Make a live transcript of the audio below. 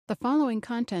The following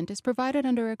content is provided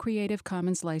under a Creative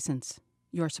Commons license.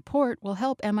 Your support will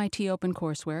help MIT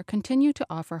OpenCourseware continue to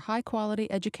offer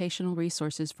high-quality educational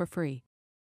resources for free.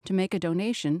 To make a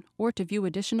donation or to view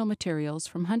additional materials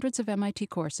from hundreds of MIT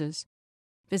courses,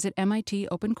 visit MIT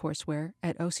OpenCourseware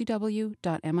at ocw.mit.edu.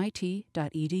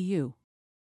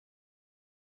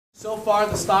 So far,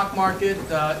 the stock market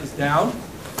is down,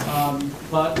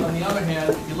 but on the other hand,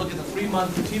 if you look at the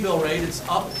 3-month T-bill rate, it's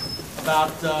up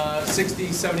about 60,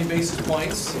 70 basis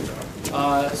points.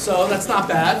 So that's not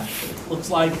bad. Looks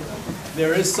like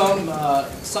there is some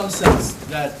sense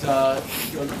that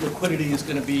liquidity is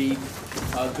going to be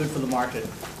good for the market.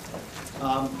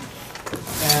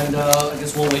 And I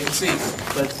guess we'll wait and see.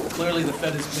 But clearly, the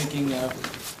Fed is making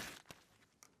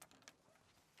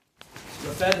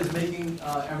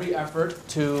every effort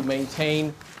to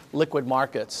maintain liquid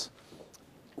markets.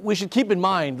 We should keep in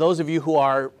mind, those of you who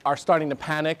are starting to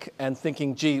panic and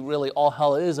thinking, gee, really all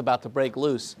hell is about to break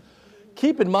loose,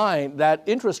 keep in mind that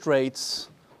interest rates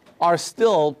are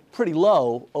still pretty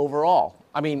low overall.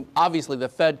 I mean, obviously the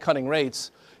Fed cutting rates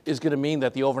is going to mean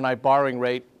that the overnight borrowing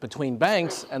rate between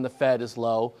banks and the Fed is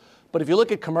low. But if you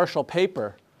look at commercial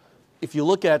paper, if you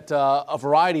look at a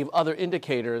variety of other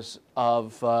indicators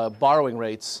of borrowing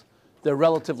rates, they're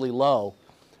relatively low.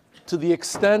 To the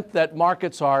extent that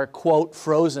markets are, quote,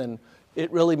 frozen,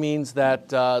 it really means that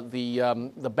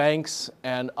the banks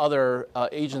and other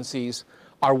agencies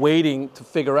are waiting to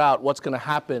figure out what's going to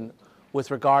happen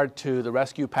with regard to the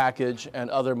rescue package and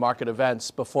other market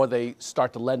events before they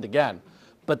start to lend again.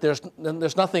 But there's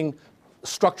nothing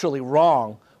structurally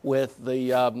wrong with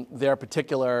their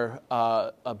particular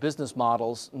business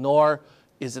models, nor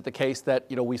is it the case that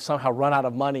we somehow run out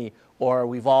of money or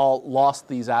we've all lost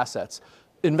these assets.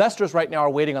 Investors right now are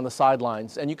waiting on the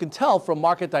sidelines, and you can tell from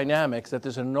market dynamics that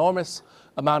there's an enormous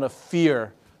amount of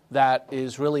fear that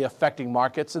is really affecting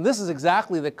markets. And this is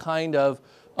exactly the kind of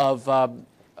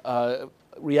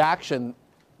reaction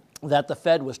that the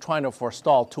Fed was trying to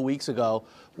forestall 2 weeks ago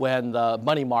when the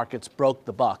money markets broke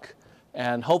the buck.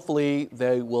 And hopefully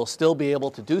they will still be able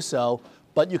to do so,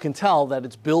 but you can tell that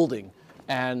it's building.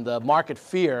 And the market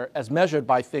fear, as measured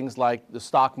by things like the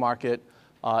stock market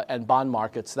and bond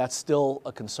markets, that's still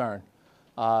a concern.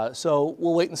 So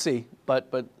we'll wait and see.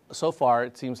 But so far,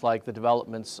 it seems like the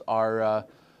developments are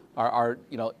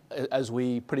as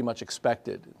we pretty much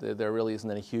expected. There really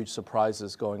isn't any huge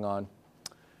surprises going on.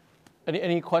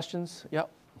 Any questions? Yeah.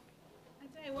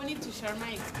 I wanted to share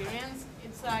my experience.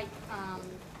 It's like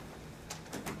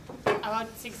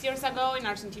about 6 years ago in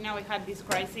Argentina, we had this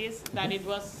crisis that it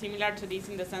was similar to this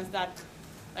in the sense that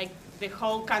like the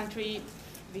whole country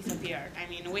disappeared. I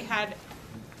mean, we had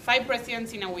 5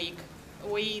 presidents in a week.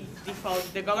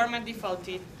 The government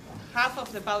defaulted. Half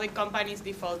of the public companies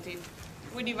defaulted.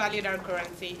 We devalued our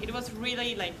currency. It was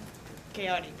really like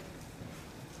chaotic.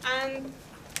 And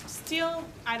still,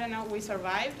 I don't know, we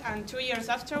survived. And 2 years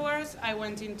afterwards, I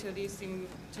went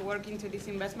to work into this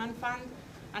investment fund.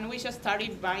 And we just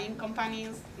started buying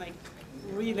companies, like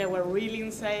they were really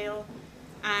in sale.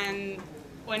 And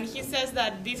when he says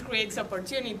that this creates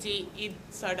opportunity, it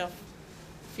sort of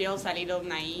feels a little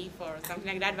naive or something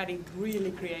like that, but it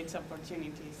really creates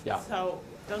opportunities. Yeah. So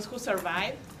those who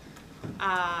survive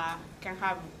can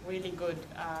have really good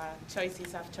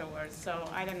choices afterwards. So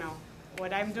I don't know.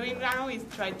 What I'm doing now is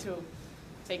try to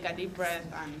take a deep breath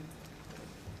and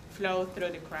flow through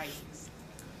the crisis.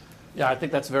 Yeah, I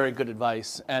think that's very good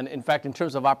advice. And in fact, in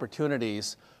terms of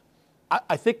opportunities,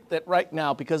 I think that right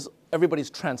now, because everybody's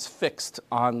transfixed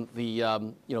on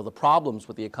the problems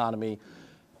with the economy,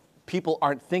 people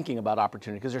aren't thinking about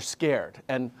opportunity because they're scared.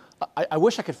 And I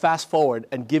wish I could fast forward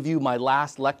and give you my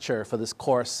last lecture for this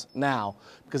course now,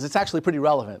 because it's actually pretty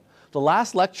relevant. The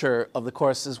last lecture of the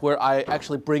course is where I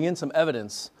actually bring in some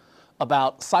evidence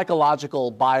about psychological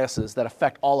biases that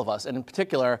affect all of us. And in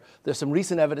particular, there's some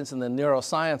recent evidence in the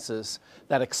neurosciences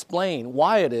that explain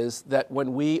why it is that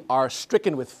when we are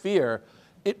stricken with fear,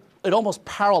 it almost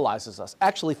paralyzes us.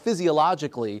 Actually,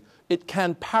 physiologically, it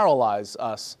can paralyze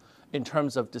us in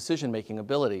terms of decision-making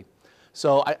ability.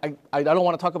 So I don't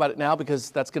want to talk about it now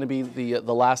because that's going to be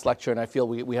the last lecture, and I feel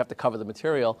we have to cover the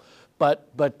material. But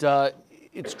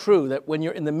it's true that when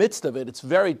you're in the midst of it, it's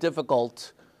very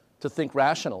difficult to think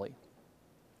rationally.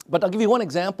 But I'll give you one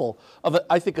example of,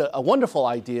 I think, a wonderful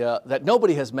idea that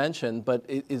nobody has mentioned, but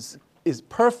is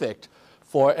perfect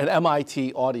for an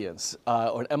MIT audience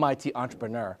or an MIT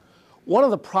entrepreneur. One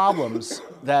of the problems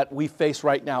that we face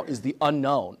right now is the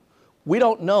unknown. We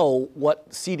don't know what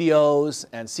CDOs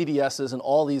and CDSs and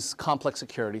all these complex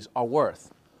securities are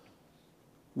worth.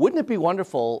 Wouldn't it be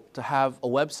wonderful to have a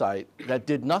website that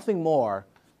did nothing more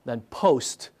than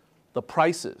post the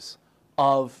prices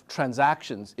of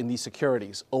transactions in these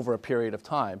securities over a period of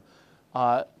time,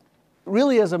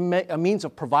 really as a means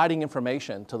of providing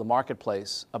information to the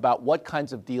marketplace about what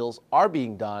kinds of deals are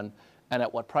being done and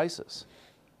at what prices.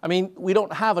 I mean, we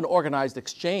don't have an organized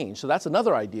exchange, so that's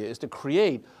another idea, is to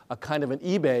create a kind of an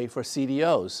eBay for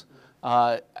CDOs.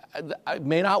 It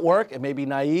may not work, it may be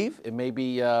naive, it may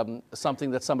be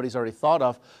something that somebody's already thought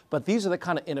of, but these are the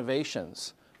kind of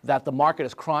innovations that the market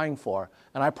is crying for.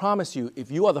 And I promise you,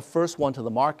 if you are the first one to the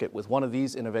market with one of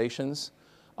these innovations,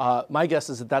 my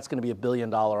guess is that that's going to be $1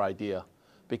 billion idea,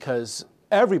 because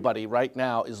everybody right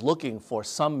now is looking for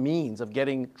some means of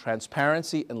getting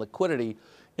transparency and liquidity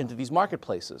into these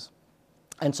marketplaces.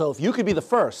 And so if you could be the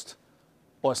first,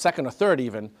 or second or third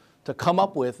even, to come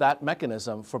up with that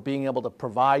mechanism for being able to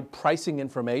provide pricing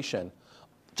information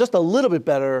just a little bit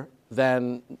better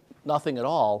than nothing at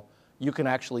all, you can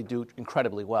actually do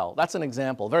incredibly well. That's an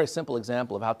example, a very simple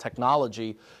example of how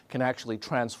technology can actually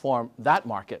transform that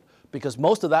market, because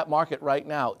most of that market right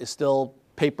now is still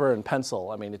paper and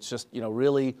pencil. I mean, it's just, you know,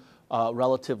 really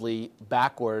relatively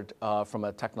backward from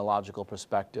a technological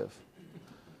perspective.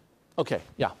 Okay,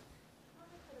 yeah. What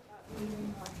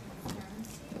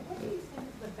do you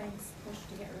think the banks push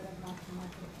to get rid of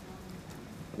mark-to-market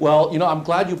accounting? Well, you know, I'm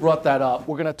glad you brought that up.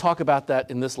 We're going to talk about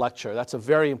that in this lecture. That's a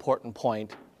very important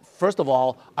point. First of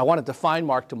all, I want to define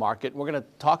mark-to-market. We're going to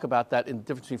talk about that in the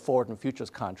difference between forward and futures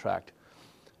contract.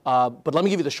 But let me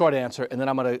give you the short answer, and then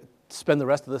I'm going to spend the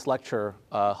rest of this lecture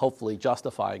hopefully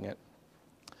justifying it.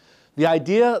 The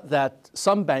idea that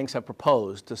some banks have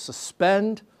proposed to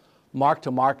suspend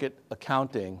mark-to-market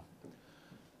accounting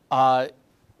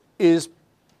is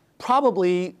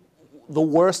probably the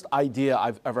worst idea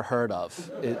I've ever heard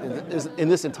of in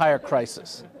this entire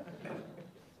crisis.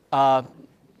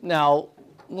 Now,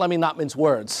 let me not mince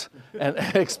words and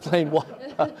explain why.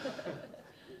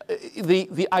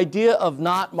 The idea of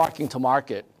not marking to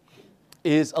market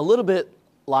is a little bit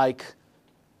like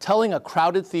telling a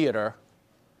crowded theater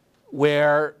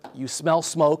where you smell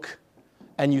smoke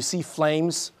and you see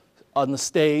flames on the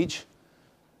stage.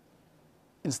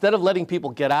 Instead of letting people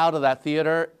get out of that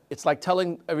theater, it's like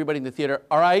telling everybody in the theater,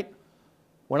 all right,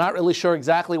 we're not really sure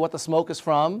exactly what the smoke is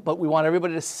from, but we want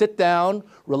everybody to sit down,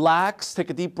 relax, take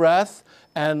a deep breath,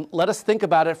 and let us think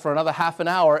about it for another half an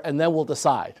hour, and then we'll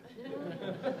decide.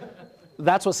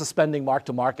 That's what suspending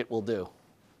mark-to-market will do.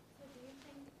 So do you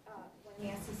think when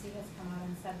the SEC has come out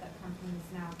and said that companies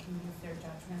now can use their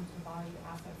judgment to value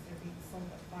assets that are being sold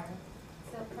at fire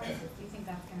sale prices, do you think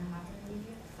that's going to have an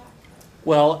immediate effect?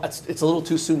 Well, it's a little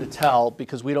too soon to tell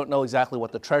because we don't know exactly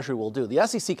what the Treasury will do. The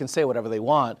SEC can say whatever they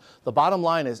want. The bottom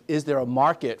line is there a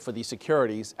market for these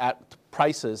securities at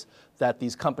prices that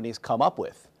these companies come up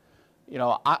with? You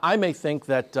know, I may think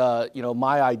that, you know,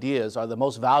 my ideas are the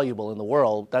most valuable in the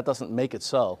world. That doesn't make it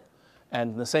so.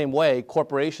 And in the same way,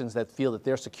 corporations that feel that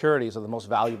their securities are the most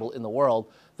valuable in the world,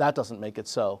 that doesn't make it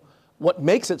so. What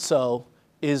makes it so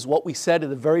is what we said at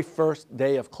the very first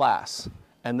day of class.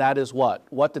 And that is what?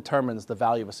 What determines the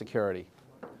value of a security?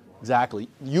 Exactly.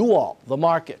 You all, the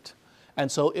market. And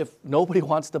so if nobody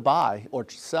wants to buy or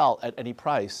sell at any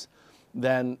price,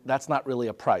 then that's not really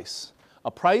a price.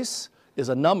 A price is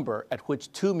a number at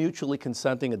which two mutually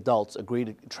consenting adults agree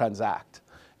to transact.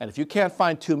 And if you can't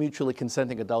find two mutually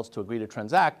consenting adults to agree to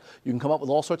transact, you can come up with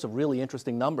all sorts of really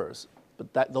interesting numbers,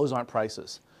 but those aren't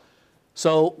prices.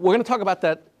 So we're going to talk about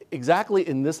that exactly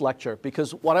in this lecture,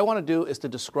 because what I want to do is to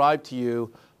describe to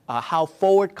you how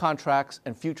forward contracts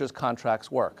and futures contracts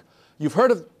work. You've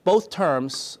heard of both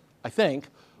terms, I think.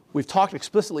 We've talked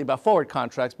explicitly about forward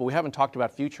contracts, but we haven't talked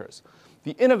about futures.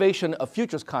 The innovation of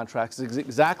futures contracts is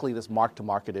exactly this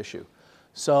mark-to-market issue.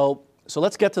 So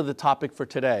let's get to the topic for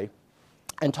today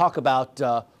and talk about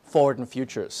forward and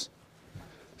futures.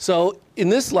 So in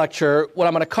this lecture, what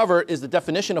I'm going to cover is the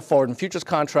definition of forward and futures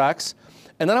contracts,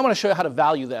 and then I'm going to show you how to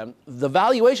value them. The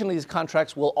valuation of these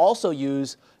contracts will also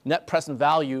use net present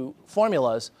value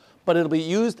formulas, but it'll be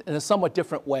used in a somewhat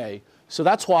different way. So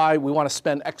that's why we want to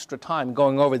spend extra time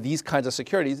going over these kinds of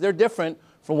securities. They're different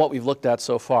from what we've looked at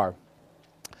so far.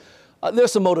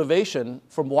 There's some motivation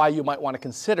from why you might want to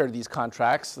consider these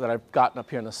contracts that I've gotten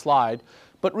up here in the slide.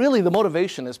 But really, the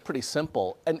motivation is pretty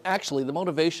simple. And actually, the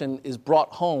motivation is brought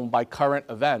home by current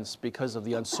events because of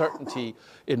the uncertainty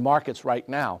in markets right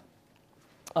now.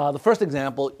 The first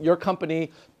example, your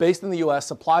company based in the US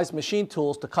supplies machine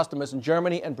tools to customers in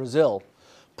Germany and Brazil.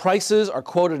 Prices are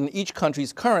quoted in each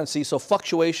country's currency, so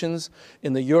fluctuations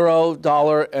in the euro,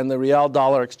 dollar, and the real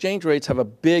dollar exchange rates have a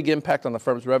big impact on the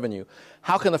firm's revenue.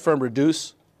 How can the firm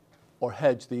reduce or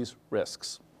hedge these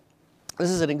risks? This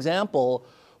is an example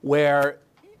where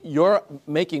you're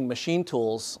making machine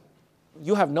tools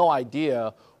you have no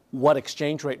idea what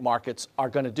exchange rate markets are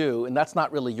going to do, and that's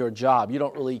not really your job. You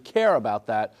don't really care about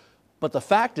that. But the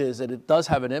fact is that it does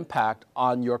have an impact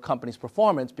on your company's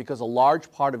performance because a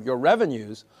large part of your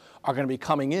revenues are going to be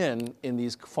coming in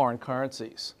these foreign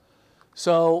currencies.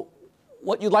 So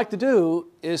what you'd like to do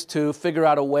is to figure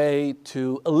out a way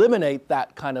to eliminate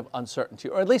that kind of uncertainty,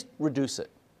 or at least reduce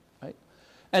it, right?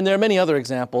 And there are many other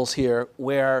examples here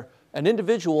where an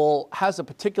individual has a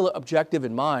particular objective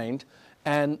in mind,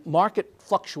 and market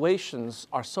fluctuations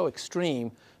are so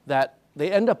extreme that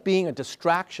they end up being a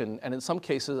distraction and in some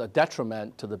cases a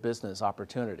detriment to the business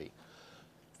opportunity.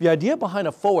 The idea behind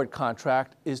a forward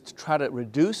contract is to try to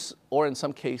reduce, or in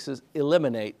some cases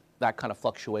eliminate, that kind of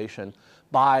fluctuation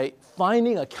by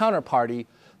finding a counterparty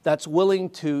that's willing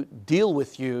to deal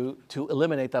with you to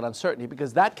eliminate that uncertainty,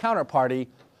 because that counterparty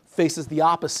faces the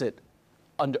opposite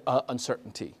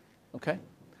uncertainty. Okay?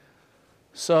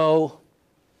 So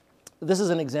this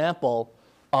is an example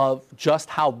of just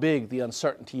how big the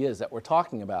uncertainty is that we're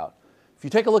talking about. If you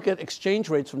take a look at exchange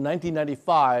rates from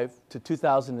 1995 to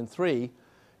 2003,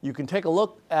 you can take a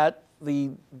look at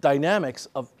the dynamics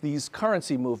of these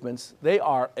currency movements. They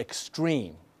are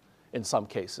extreme in some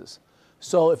cases.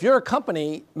 So if you're a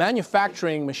company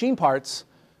manufacturing machine parts,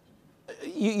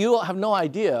 you have no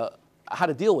idea how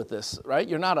to deal with this, right?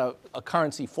 You're not a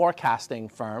currency forecasting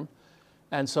firm.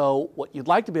 And so what you'd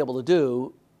like to be able to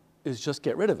do is just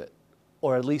get rid of it,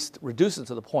 or at least reduce it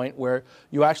to the point where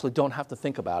you actually don't have to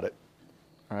think about it,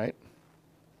 all right?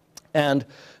 And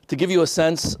to give you a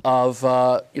sense of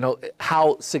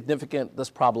how significant this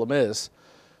problem is,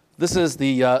 this is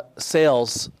the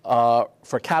sales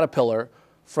for Caterpillar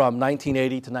from 1980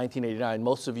 to 1989.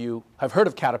 Most of you have heard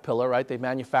of Caterpillar, right? They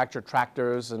manufacture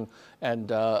tractors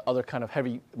and other kind of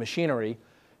heavy machinery.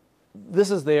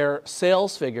 This is their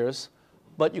sales figures,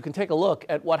 but you can take a look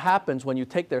at what happens when you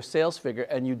take their sales figure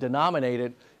and you denominate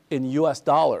it in US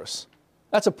dollars.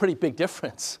 That's a pretty big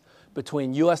difference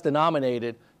between US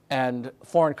denominated and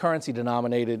foreign currency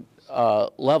denominated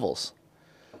levels.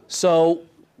 So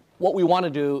what we want to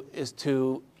do is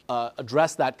to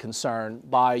address that concern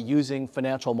by using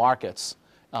financial markets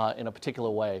in a particular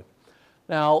way.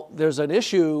 Now, there's an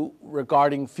issue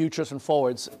regarding futures and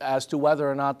forwards as to whether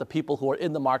or not the people who are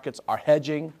in the markets are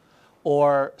hedging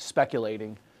or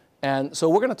speculating. And so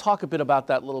we're going to talk a bit about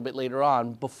that a little bit later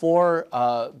on. But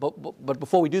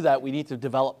before we do that, we need to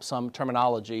develop some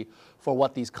terminology for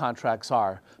what these contracts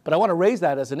are. But I want to raise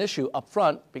that as an issue up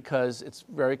front because it's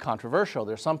very controversial.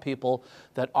 There are some people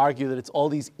that argue that it's all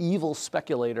these evil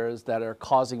speculators that are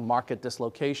causing market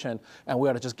dislocation, and we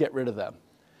ought to just get rid of them.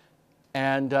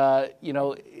 And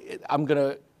I'm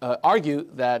going to argue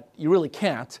that you really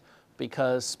can't,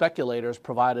 because speculators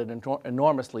provide an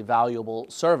enormously valuable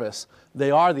service.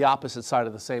 They are the opposite side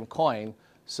of the same coin.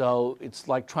 So it's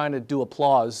like trying to do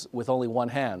applause with only one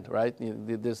hand, right?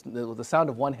 The sound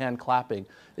of one hand clapping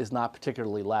is not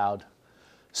particularly loud.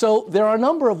 So there are a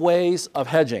number of ways of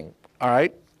hedging, all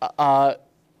right?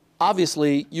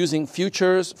 Obviously, using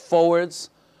futures, forwards,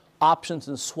 options,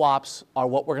 and swaps are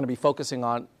what we're going to be focusing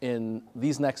on in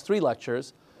these next 3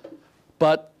 lectures.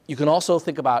 But you can also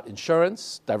think about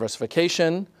insurance,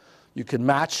 diversification. You can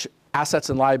match assets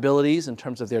and liabilities in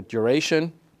terms of their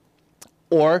duration.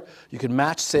 Or you can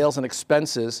match sales and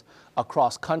expenses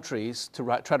across countries to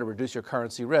try to reduce your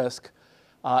currency risk.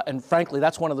 And frankly,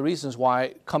 that's one of the reasons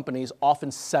why companies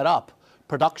often set up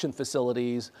production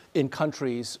facilities in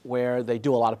countries where they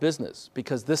do a lot of business,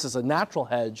 because this is a natural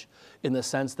hedge in the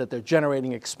sense that they're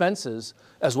generating expenses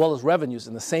as well as revenues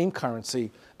in the same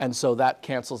currency, and so that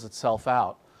cancels itself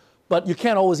out. But you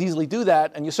can't always easily do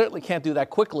that, and you certainly can't do that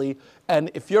quickly.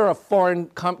 And if you're a foreign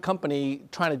company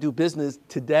trying to do business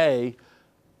today,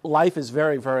 life is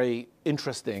very, very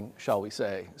interesting, shall we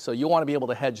say. So you want to be able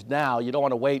to hedge now. You don't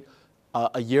want to wait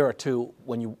a year or two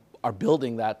when you are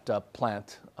building that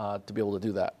plant to be able to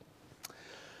do that.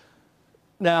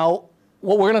 Now,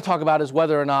 what we're going to talk about is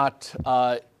whether or not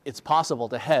it's possible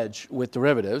to hedge with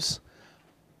derivatives.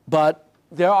 But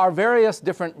there are various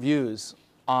different views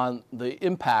on the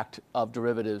impact of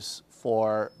derivatives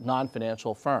for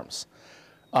non-financial firms.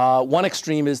 One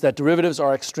extreme is that derivatives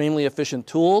are extremely efficient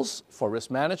tools for risk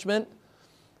management.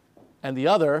 And the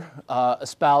other,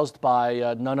 espoused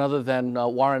by none other than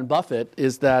Warren Buffett,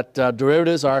 is that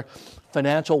derivatives are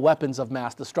financial weapons of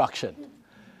mass destruction.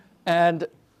 And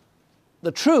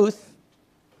the truth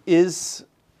is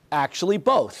actually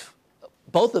both.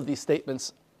 Both of these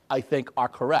statements, I think, are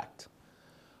correct.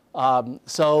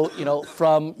 So,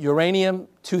 from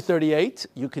uranium-238,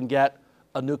 you can get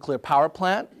a nuclear power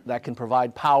plant that can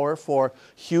provide power for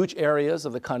huge areas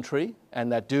of the country,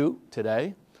 and that do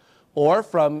today. Or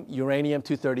from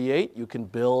uranium-238, you can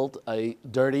build a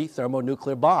dirty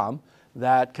thermonuclear bomb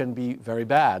that can be very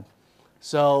bad.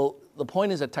 So the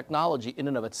point is that technology in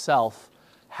and of itself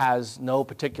has no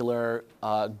particular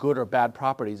good or bad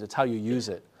properties. It's how you use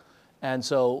it. And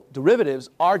so derivatives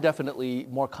are definitely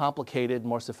more complicated,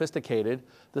 more sophisticated.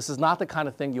 This is not the kind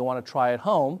of thing you want to try at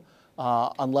home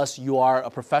unless you are a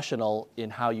professional in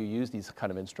how you use these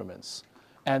kind of instruments.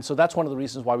 And so that's one of the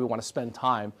reasons why we want to spend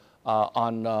time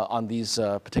on these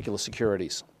particular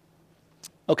securities.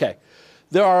 Okay,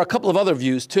 there are a couple of other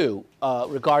views too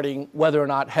regarding whether or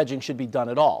not hedging should be done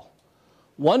at all.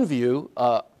 One view,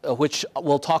 which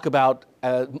we'll talk about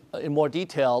in more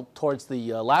detail towards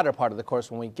the latter part of the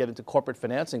course when we get into corporate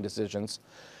financing decisions,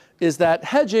 is that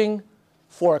hedging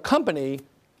for a company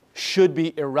should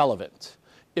be irrelevant.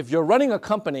 If you're running a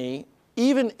company,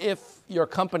 even if your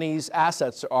company's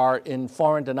assets are in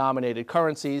foreign denominated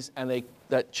currencies and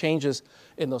that changes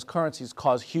in those currencies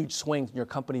cause huge swings in your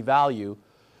company value,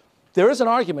 there is an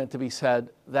argument to be said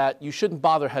that you shouldn't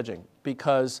bother hedging,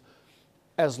 because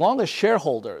as long as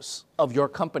shareholders of your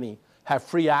company have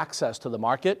free access to the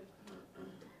market,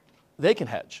 they can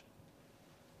hedge,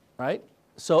 right?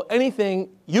 So anything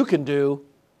you can do,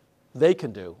 they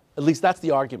can do. At least that's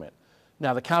the argument.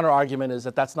 Now, the counter argument is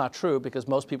that that's not true, because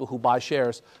most people who buy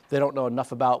shares, they don't know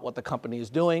enough about what the company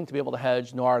is doing to be able to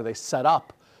hedge, nor are they set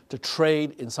up to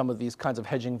trade in some of these kinds of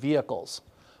hedging vehicles.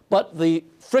 But the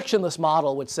frictionless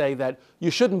model would say that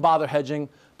you shouldn't bother hedging,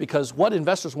 because what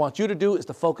investors want you to do is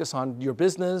to focus on your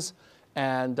business,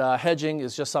 and hedging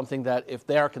is just something that if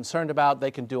they are concerned about,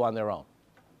 they can do on their own.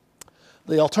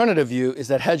 The alternative view is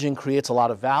that hedging creates a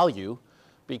lot of value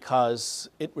because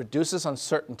it reduces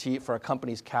uncertainty for a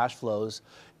company's cash flows.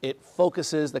 It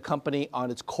focuses the company on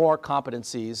its core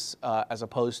competencies as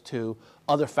opposed to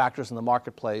other factors in the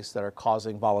marketplace that are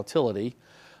causing volatility.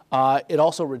 It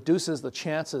also reduces the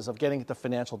chances of getting into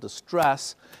financial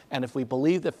distress. And if we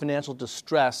believe that financial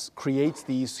distress creates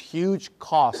these huge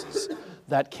costs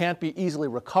that can't be easily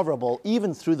recoverable,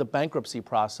 even through the bankruptcy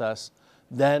process,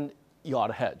 then you ought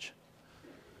to hedge.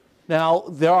 Now,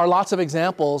 there are lots of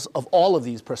examples of all of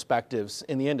these perspectives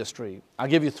in the industry. I'll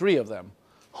give you 3 of them.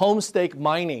 Homestake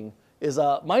Mining is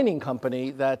a mining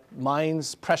company that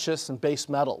mines precious and base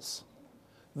metals.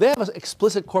 They have an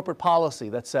explicit corporate policy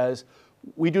that says,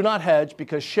 we do not hedge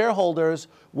because shareholders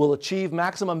will achieve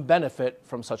maximum benefit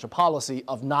from such a policy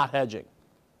of not hedging.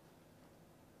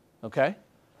 Okay?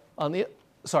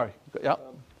 Sorry. Yeah.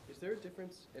 Is there a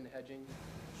difference in hedging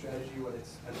strategy when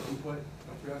it's an input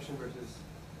of production versus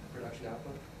production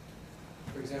output?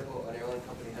 For example, an airline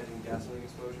company hedging gasoline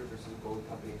exposure versus a gold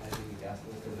company hedging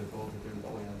gasoline for their gold that they're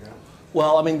going underground?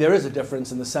 Well, I mean, there is a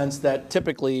difference in the sense that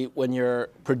typically when you're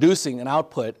producing an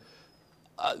output,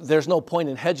 there's no point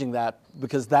in hedging that,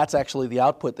 because that's actually the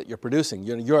output that you're producing.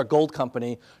 You're a gold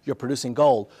company, you're producing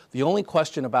gold. The only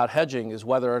question about hedging is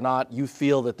whether or not you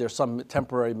feel that there's some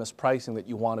temporary mispricing that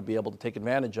you want to be able to take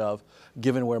advantage of,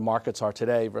 given where markets are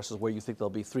today versus where you think they'll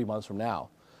be 3 months from now.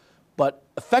 But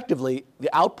effectively, the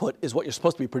output is what you're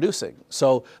supposed to be producing.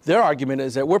 So their argument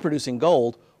is that we're producing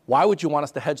gold. Why would you want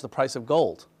us to hedge the price of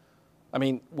gold? I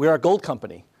mean, we're a gold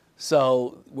company.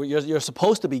 So you're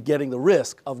supposed to be getting the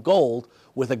risk of gold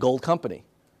with a gold company,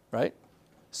 right?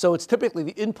 So it's typically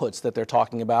the inputs that they're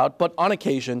talking about, but on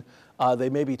occasion, they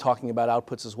may be talking about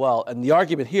outputs as well. And the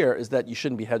argument here is that you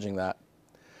shouldn't be hedging that.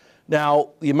 Now,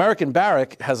 the American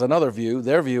Barrick has another view.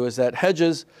 Their view is that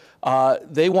hedges,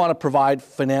 they want to provide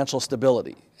financial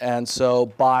stability. And so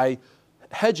by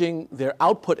hedging their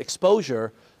output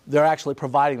exposure, they're actually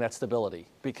providing that stability.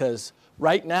 Because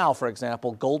right now, for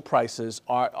example, gold prices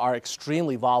are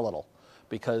extremely volatile,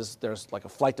 because there's like a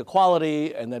flight to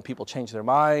quality, and then people change their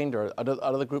mind, or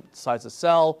another group decides to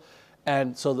sell.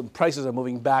 And so the prices are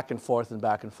moving back and forth and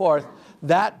back and forth.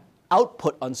 That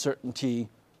output uncertainty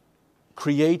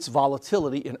creates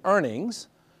volatility in earnings,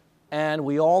 and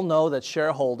we all know that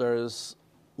shareholders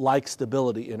like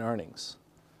stability in earnings.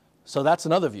 So that's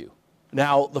another view.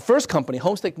 Now, the first company,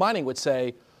 Homestake Mining, would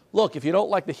say, look, if you don't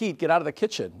like the heat, get out of the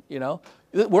kitchen. You know,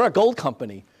 we're a gold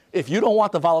company. If you don't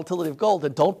want the volatility of gold,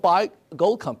 then don't buy a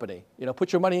gold company. You know,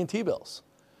 put your money in T-bills.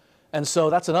 And so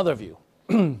that's another view.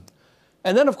 And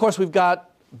then, of course, we've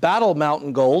got Battle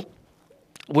Mountain Gold,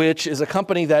 which is a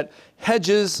company that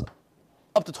hedges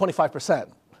up to 25%.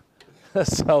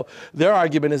 So their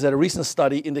argument is that a recent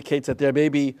study indicates that there may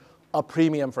be a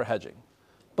premium for hedging.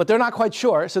 But they're not quite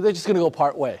sure, so they're just going to go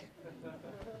part way.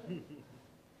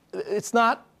 It's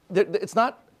not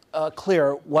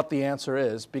clear what the answer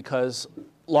is, because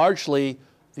largely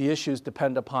the issues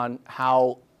depend upon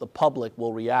how the public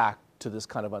will react to this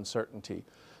kind of uncertainty.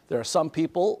 There are some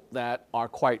people that are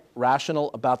quite rational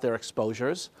about their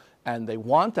exposures, and they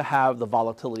want to have the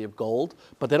volatility of gold,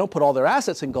 but they don't put all their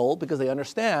assets in gold because they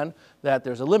understand that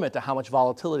there's a limit to how much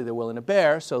volatility they're willing to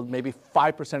bear. So maybe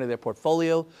 5% of their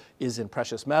portfolio is in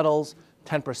precious metals,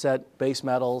 10% base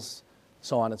metals,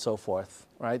 so on and so forth,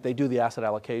 right? They do the asset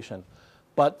allocation.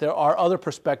 But there are other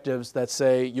perspectives that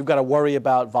say you've got to worry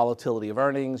about volatility of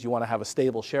earnings, you want to have a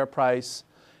stable share price,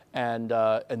 and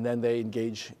then they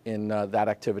engage in that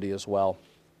activity as well.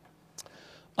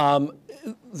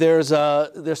 There's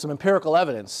some empirical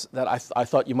evidence that I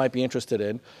thought you might be interested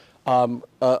in.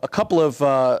 A couple of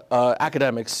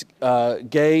academics,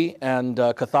 Gay and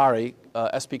Kathari,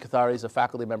 SP Kathari is a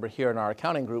faculty member here in our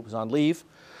accounting group who's on leave,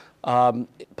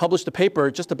 published a paper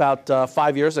just about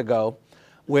 5 years ago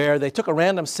where they took a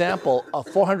random sample of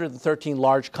 413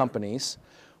 large companies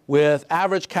with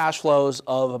average cash flows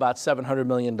of about $700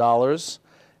 million.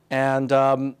 And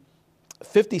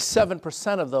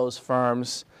 57% of those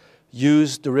firms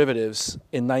used derivatives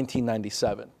in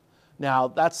 1997. Now,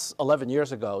 that's 11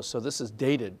 years ago, so this is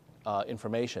dated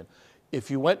information.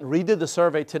 If you went and redid the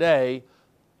survey today,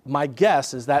 my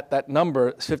guess is that that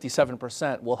number,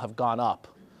 57%, will have gone up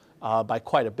by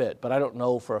quite a bit. But I don't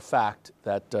know for a fact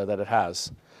that it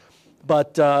has.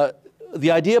 But the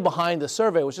idea behind the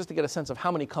survey was just to get a sense of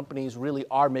how many companies really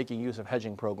are making use of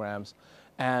hedging programs.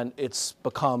 And it's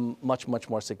become much, much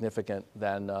more significant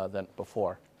than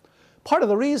before. Part of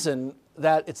the reason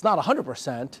that it's not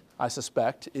 100%, I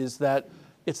suspect, is that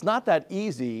it's not that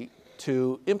easy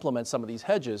to implement some of these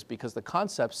hedges because the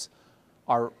concepts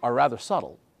are rather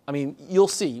subtle. I mean, you'll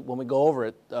see when we go over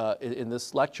it in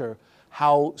this lecture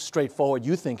how straightforward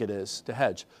you think it is to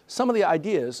hedge. Some of the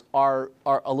ideas are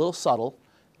a little subtle,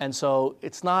 and so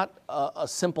it's not a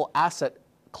simple asset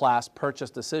class purchase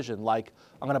decision like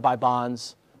I'm going to buy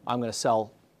bonds, I'm going to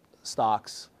sell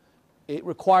stocks. It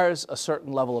requires a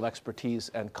certain level of expertise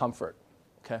and comfort.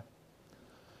 Okay.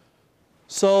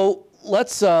 So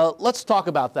let's talk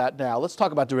about that now. Let's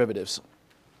talk about derivatives.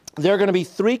 There are going to be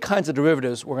three kinds of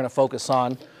derivatives we're going to focus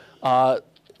on: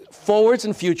 forwards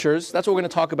and futures. That's what we're going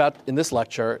to talk about in this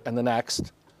lecture and the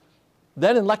next.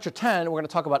 Then in lecture 10, we're going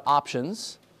to talk about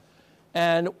options,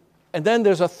 and then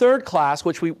there's a third class,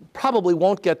 which we probably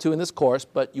won't get to in this course,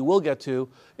 but you will get to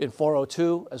in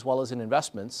 402 as well as in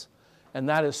investments, and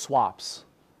that is swaps.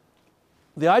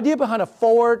 The idea behind a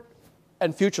forward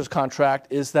and futures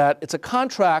contract is that it's a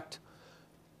contract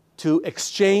to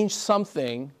exchange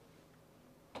something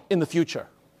in the future.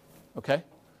 Okay?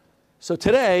 So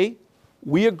today,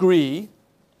 we agree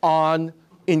on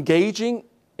engaging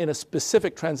in a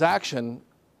specific transaction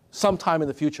sometime in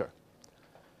the future.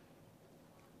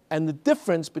 And the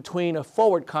difference between a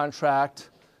forward contract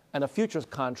and a futures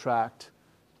contract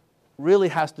really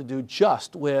has to do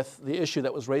just with the issue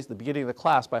that was raised at the beginning of the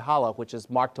class by Hala, which is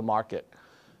mark to market.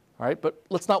 All right, but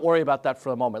let's not worry about that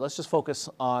for a moment. Let's just focus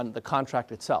on the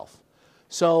contract itself.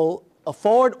 So a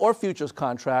forward or futures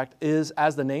contract is,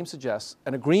 as the name suggests,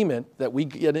 an agreement that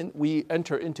we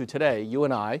enter into today, you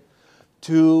and I,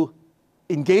 to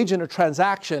engage in a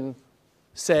transaction,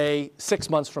 say, 6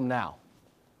 months from now,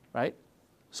 right?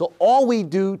 So all we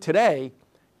do today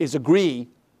is agree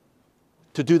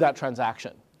to do that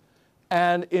transaction.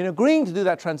 And in agreeing to do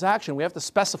that transaction, we have to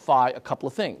specify a couple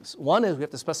of things. One is we have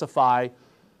to specify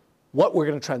what we're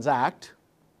going to transact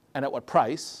and at what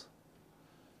price.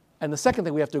 And the second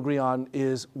thing we have to agree on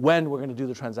is when we're going to do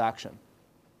the transaction.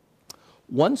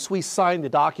 Once we sign the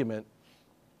document,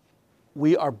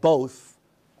 we are both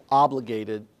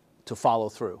obligated to follow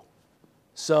through.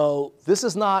 So this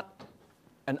is not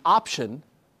an option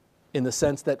in the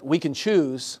sense that we can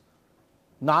choose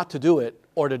not to do it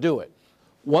or to do it.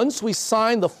 Once we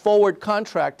sign the forward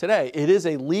contract today, it is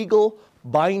a legal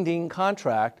binding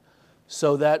contract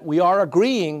so that we are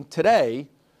agreeing today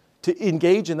to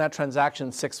engage in that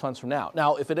transaction 6 months from now.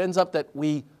 Now, if it ends up that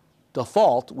we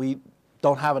default, we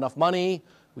don't have enough money,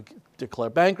 we declare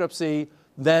bankruptcy,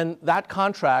 then that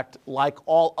contract, like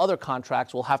all other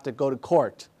contracts, will have to go to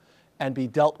court and be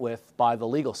dealt with by the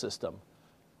legal system.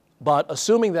 But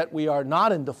assuming that we are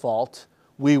not in default,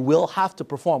 we will have to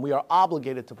perform. We are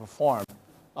obligated to perform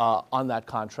on that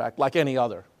contract like any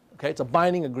other. Okay? It's a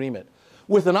binding agreement.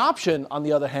 With an option, on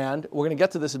the other hand, we're going to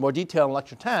get to this in more detail in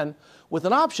lecture 10. With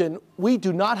an option, we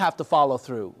do not have to follow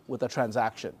through with a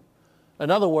transaction.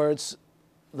 In other words,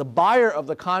 the buyer of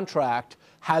the contract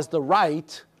has the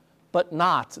right, but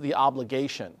not the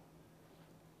obligation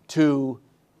to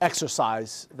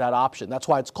exercise that option. That's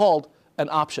why it's called an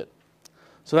option.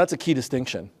 So that's a key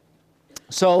distinction.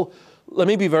 So let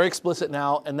me be very explicit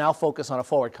now and now focus on a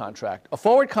forward contract. A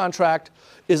forward contract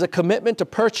is a commitment to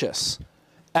purchase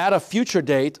at a future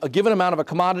date a given amount of a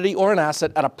commodity or an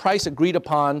asset at a price agreed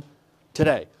upon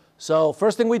today. So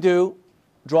first thing we do,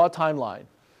 draw a timeline.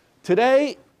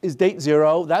 Today is date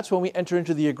 0. That's when we enter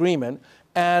into the agreement.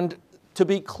 And to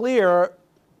be clear,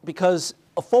 because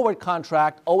a forward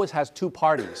contract always has two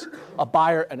parties, a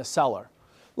buyer and a seller.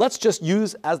 Let's just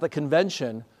use as the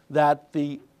convention that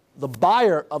the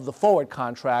buyer of the forward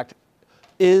contract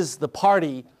is the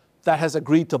party that has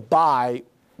agreed to buy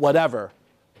whatever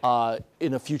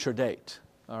in a future date.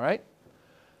 All right?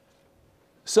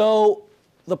 So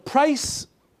the price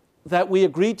that we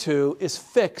agree to is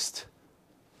fixed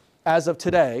as of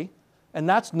today, and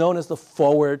that's known as the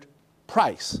forward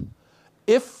price.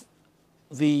 If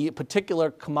the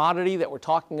particular commodity that we're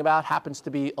talking about happens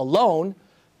to be a loan,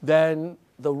 then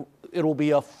it will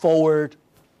be a forward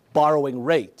borrowing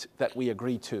rate that we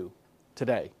agree to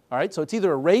today. All right? So it's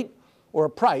either a rate or a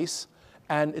price,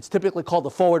 and it's typically called the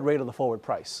forward rate or the forward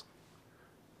price.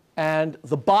 And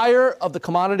the buyer of the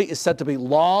commodity is said to be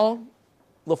long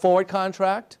the forward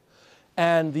contract,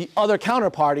 and the other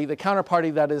counterparty, the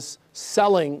counterparty that is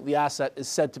selling the asset, is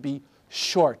said to be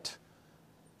short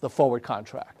the forward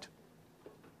contract.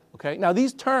 Okay? Now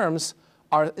these terms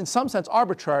are in some sense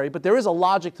arbitrary, but there is a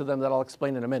logic to them that I'll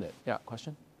explain in a minute. Yeah,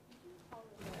 question?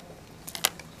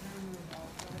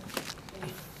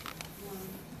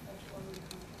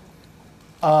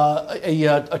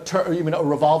 You mean a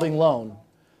revolving loan?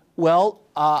 Well,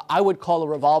 I would call a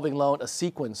revolving loan a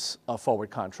sequence of forward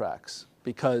contracts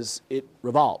because it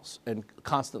revolves and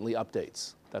constantly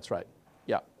updates. That's right.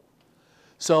 Yeah.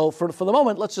 So for the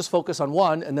moment, let's just focus on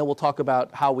one, and then we'll talk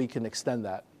about how we can extend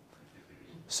that.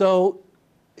 So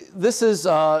this is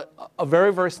a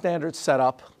very, very standard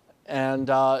setup. And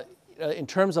in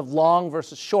terms of long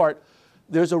versus short,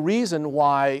 there's a reason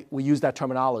why we use that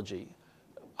terminology.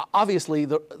 Obviously,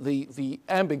 the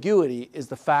ambiguity is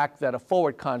the fact that a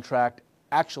forward contract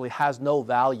actually has no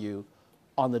value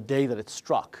on the day that it's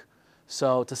struck.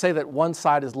 So to say that one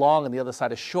side is long and the other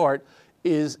side is short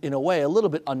is, in a way, a little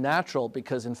bit unnatural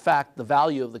because, in fact, the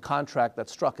value of the contract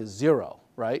that's struck is 0,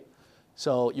 right?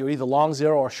 So you're either long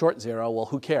 0 or short 0. Well,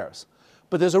 who cares?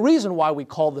 But there's a reason why we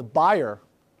call the buyer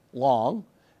long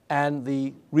and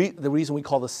the reason we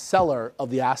call the seller of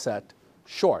the asset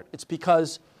short. It's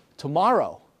because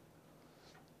tomorrow,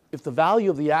 if the value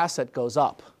of the asset goes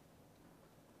up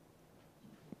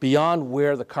beyond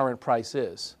where the current price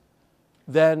is,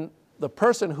 then the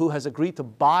person who has agreed to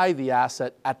buy the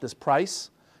asset at this price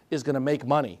is going to make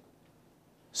money.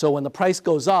 So when the price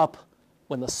goes up,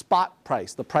 when the spot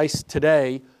price, the price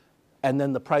today, and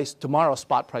then the price tomorrow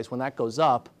spot price, when that goes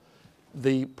up,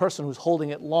 the person who's holding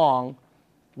it long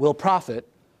will profit,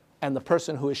 and the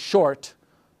person who is short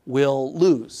will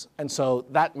lose. And so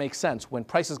that makes sense. When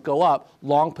prices go up,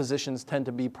 long positions tend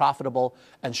to be profitable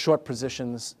and short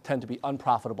positions tend to be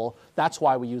unprofitable. That's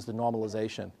why we use the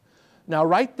normalization. Now,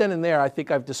 right then and there, I think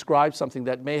I've described something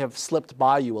that may have slipped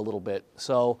by you a little bit.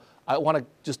 So I want to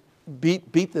just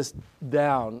beat this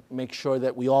down, make sure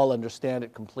that we all understand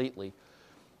it completely.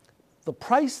 The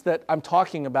price that I'm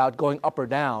talking about going up or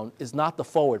down is not the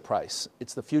forward price.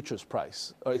 It's the futures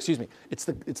price. Or excuse me, it's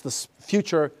the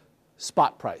future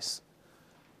spot price.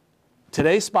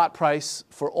 Today's spot price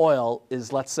for oil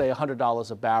is, let's say,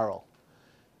 $100 a barrel.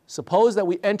 Suppose that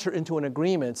we enter into an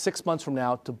agreement 6 months from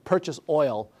now to purchase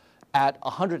oil at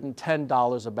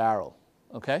 $110 a barrel,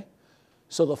 okay?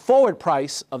 So the forward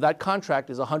price of that contract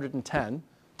is 110.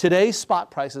 Today's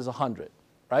spot price is 100,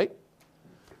 right?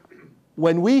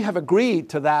 When we have agreed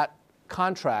to that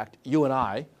contract, you and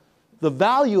I, the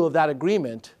value of that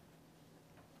agreement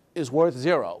is worth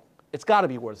 0. It's got to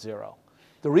be worth 0.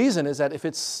 The reason is that if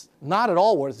it's not at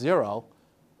all worth 0,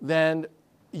 then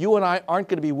you and I aren't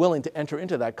going to be willing to enter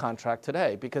into that contract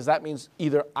today because that means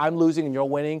either I'm losing and you're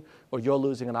winning or you're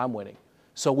losing and I'm winning.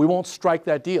 So we won't strike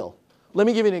that deal. Let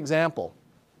me give you an example.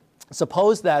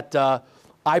 Suppose that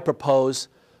I propose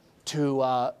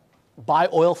to buy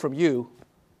oil from you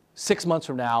 6 months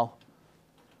from now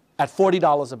at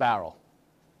 $40 a barrel.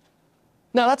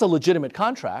 Now, that's a legitimate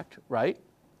contract, right?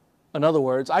 In other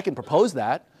words, I can propose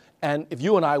that, and if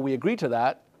you and I, we agree to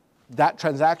that, that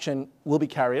transaction will be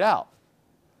carried out.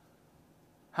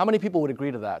 How many people would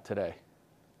agree to that today?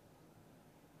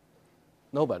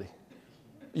 Nobody.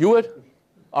 You would?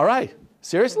 All right.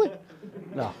 Seriously?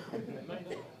 No.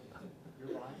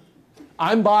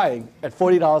 I'm buying at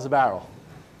 $40 a barrel.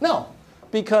 No,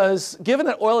 because given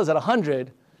that oil is at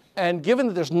 100, and given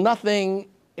that there's nothing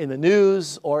in the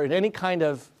news or in any kind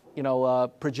of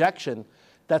projection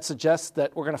that suggests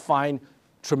that we're going to find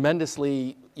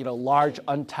tremendously large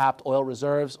untapped oil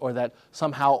reserves or that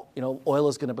somehow oil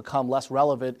is going to become less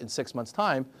relevant in 6 months'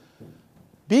 time,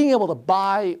 being able to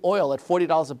buy oil at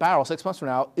 $40 a barrel 6 months from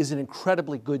now is an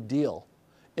incredibly good deal.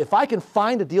 If I can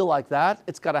find a deal like that,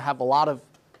 it's got to have a lot of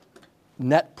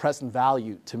net present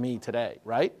value to me today,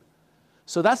 right?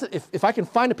 So that's, if I can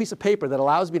find a piece of paper that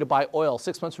allows me to buy oil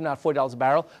 6 months from now at $40 a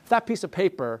barrel, that piece of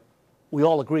paper, we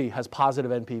all agree, has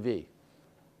positive NPV.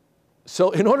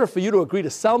 So in order for you to agree to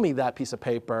sell me that piece of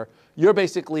paper, you're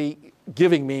basically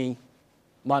giving me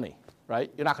money,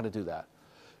 right? You're not going to do that.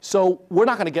 So we're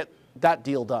not going to get that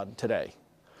deal done today.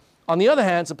 On the other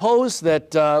hand, suppose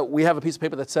that we have a piece of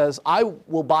paper that says, I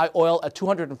will buy oil at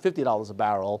 $250 a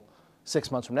barrel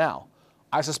 6 months from now.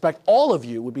 I suspect all of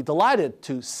you would be delighted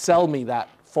to sell me that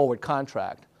forward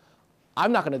contract.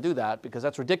 I'm not going to do that because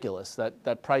that's ridiculous.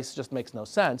 That price just makes no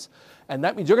sense. And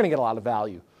that means you're going to get a lot of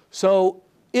value. So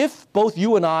if both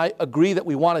you and I agree that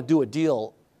we want to do a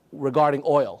deal regarding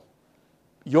oil,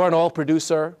 you're an oil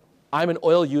producer, I'm an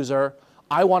oil user,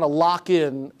 I want to lock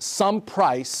in some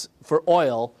price for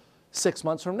oil 6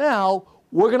 months from now,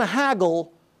 we're going to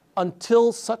haggle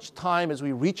until such time as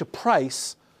we reach a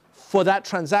price for that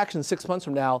transaction 6 months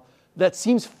from now that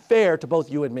seems fair to both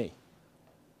you and me.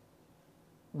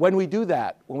 When we do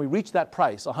that, when we reach that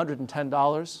price,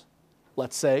 $110,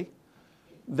 let's say,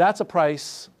 that's a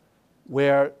price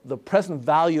where the present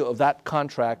value of that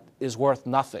contract is worth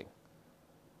nothing.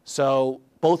 So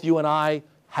both you and I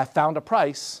have found a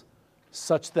price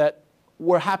such that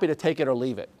we're happy to take it or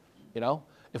leave it. You know?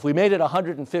 If we made it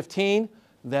 115,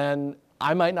 then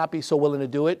I might not be so willing to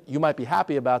do it. You might be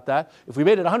happy about that. If we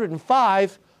made it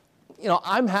 105, you know,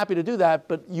 I'm happy to do that,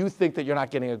 but you think that you're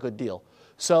not getting a good deal.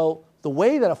 So the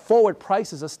way that a forward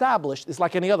price is established is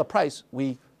like any other price.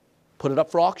 We put it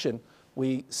up for auction.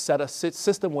 We set a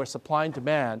system where supply and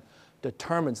demand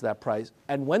determines that price.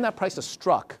 And when that price is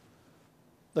struck,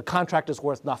 the contract is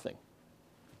worth nothing.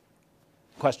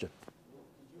 Question? Would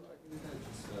you argue that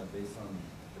just based on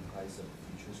the price of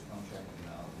futures contract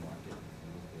now in the market, if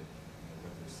you look at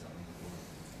what they're selling for,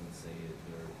 let's say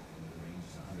they're in the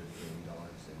range of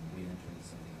 $130 and we enter into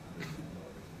something $110,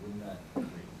 wouldn't that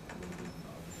create a little bit of an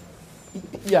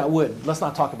arbitrage? Yeah, it would. Let's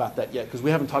not talk about that yet because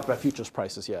we haven't talked about futures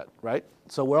prices yet, right?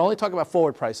 So we're only talking about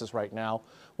forward prices right now.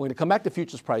 We're going to come back to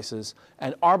futures prices,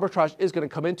 and arbitrage is going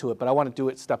to come into it, but I want to do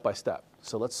it step by step.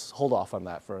 So let's hold off on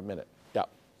that for a minute. Yeah.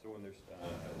 So when there's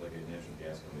like a natural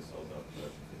gas company sells out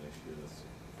production for next year, that's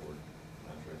forward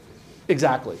contracts.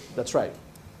 Exactly. That's right.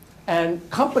 And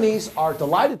companies are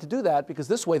delighted to do that because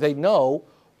this way they know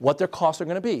what their costs are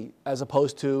going to be, as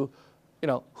opposed to, you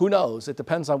know, who knows? It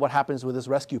depends on what happens with this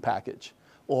rescue package,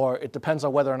 or it depends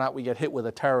on whether or not we get hit with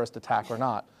a terrorist attack or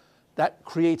not. That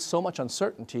creates so much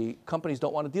uncertainty, companies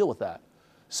don't want to deal with that.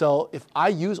 So if I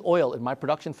use oil in my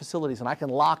production facilities and I can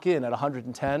lock in at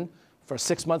 110 for a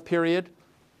 6 month period,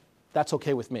 that's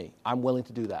okay with me. I'm willing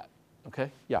to do that.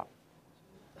 Okay? Yeah.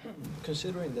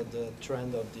 Considering that the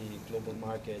trend of the global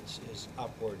markets is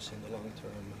upwards in the long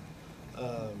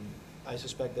term, I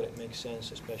suspect that it makes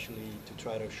sense, especially to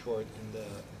try to short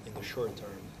in the short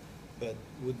term. But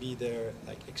would be there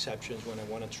like exceptions when I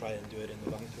want to try and do it in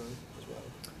the long term as well?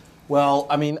 Well,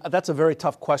 I mean, that's a very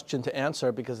tough question to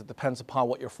answer because it depends upon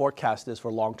what your forecast is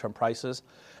for long-term prices.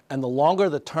 And the longer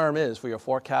the term is for your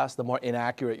forecast, the more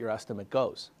inaccurate your estimate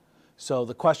goes. So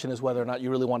the question is whether or not you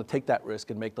really want to take that risk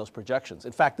and make those projections.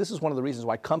 In fact, this is one of the reasons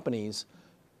why companies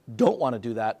don't want to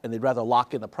do that and they'd rather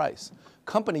lock in the price.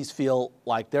 Companies feel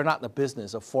like they're not in the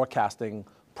business of forecasting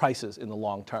prices in the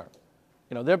long term.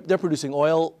 You know, they're producing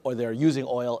oil or they're using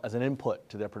oil as an input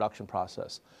to their production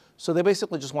process. So they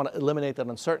basically just want to eliminate that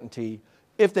uncertainty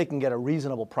if they can get a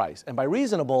reasonable price. And by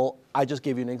reasonable, I just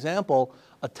gave you an example,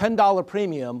 a $10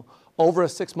 premium over a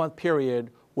 6 month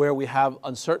period where we have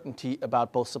uncertainty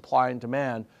about both supply and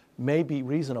demand may be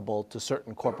reasonable to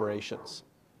certain corporations.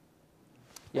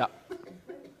 Yeah.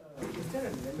 Is there a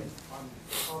limit on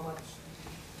how much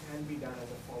can be done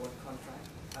as a forward contract?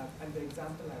 And the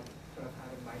example I sort of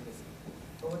have in mind is,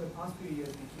 over the past few years,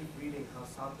 we keep reading how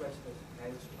Southwest has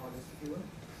hedged on its fuel,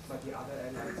 but the other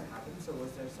airlines haven't. So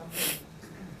was there something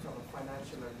from a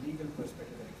financial or legal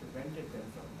perspective that prevented them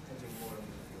from hedging more of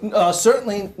the fuel?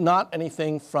 Certainly not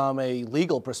anything from a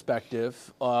legal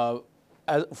perspective.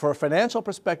 For a financial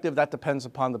perspective, that depends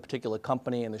upon the particular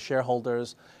company and the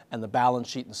shareholders and the balance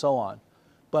sheet and so on.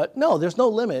 But no, there's no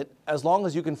limit as long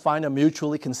as you can find a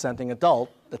mutually consenting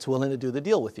adult that's willing to do the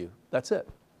deal with you. That's it,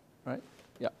 right?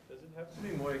 Yeah. Does it have to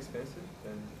be more expensive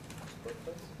than spot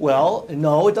price? Well,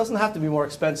 no, it doesn't have to be more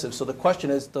expensive. So the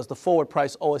question is, does the forward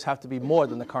price always have to be more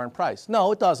than the current price?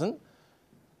 No, it doesn't.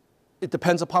 It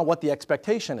depends upon what the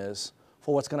expectation is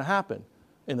for what's going to happen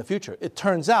in the future. It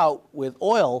turns out with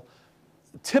oil,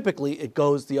 typically it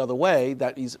goes the other way,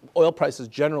 that these oil prices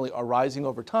generally are rising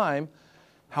over time.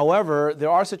 However, there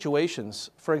are situations,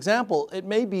 for example, it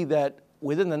may be that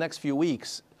within the next few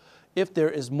weeks, if there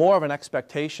is more of an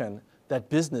expectation that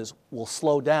business will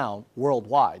slow down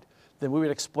worldwide, then we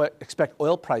would expect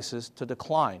oil prices to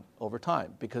decline over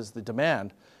time because the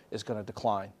demand is going to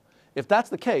decline. If that's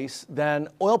the case, then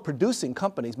oil-producing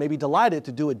companies may be delighted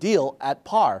to do a deal at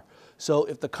par. So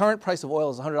if the current price of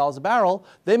oil is $100 a barrel,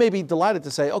 they may be delighted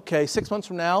to say, okay, 6 months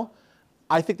from now,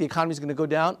 I think the economy is going to go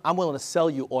down. I'm willing to sell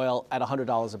you oil at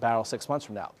 $100 a barrel 6 months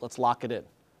from now. Let's lock it in.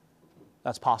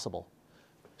 That's possible.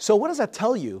 So what does that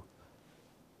tell you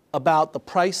about the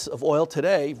price of oil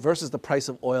today versus the price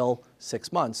of oil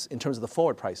 6 months in terms of the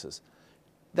forward prices?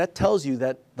 That tells you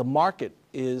that the market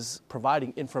is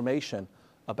providing information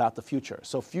about the future.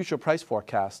 So future price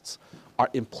forecasts are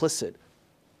implicit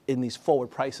in these forward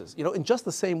prices. You know, in just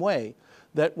the same way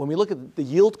that when we look at the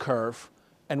yield curve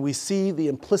and we see the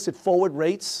implicit forward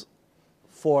rates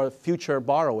for future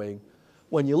borrowing,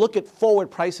 when you look at forward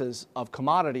prices of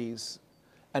commodities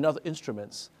and other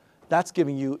instruments, that's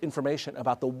giving you information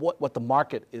about what the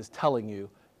market is telling you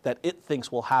that it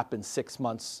thinks will happen 6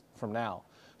 months from now.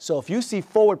 So if you see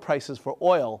forward prices for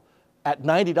oil at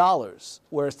 $90,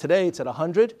 whereas today it's at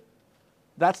 100,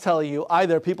 that's telling you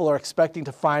either people are expecting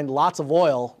to find lots of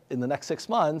oil in the next 6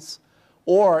 months,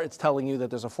 or it's telling you that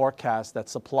there's a forecast that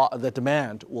that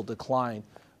demand will decline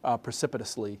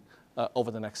precipitously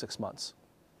over the next 6 months.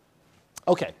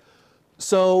 Okay,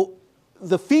 so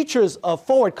the features of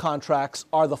forward contracts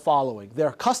are the following.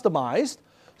 They're customized,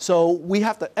 so we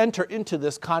have to enter into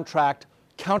this contract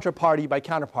counterparty by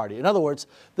counterparty. In other words,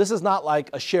 this is not like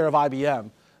a share of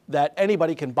IBM that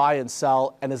anybody can buy and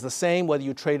sell and is the same whether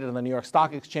you trade it on the New York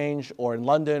Stock Exchange or in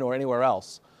London or anywhere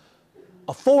else.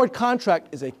 A forward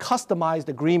contract is a customized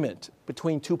agreement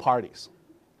between two parties.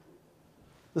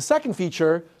 The second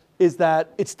feature is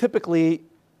that it's typically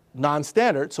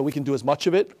non-standard, so we can do as much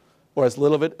of it or as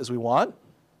little of it as we want.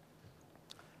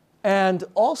 And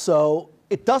also,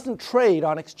 it doesn't trade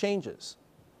on exchanges.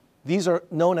 These are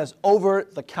known as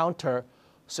over-the-counter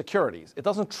securities. It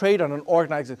doesn't trade on an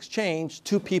organized exchange.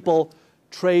 Two people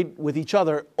trade with each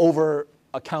other over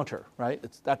a counter, right?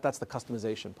 That's the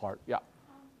customization part. Yeah.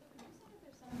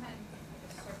 There's some kind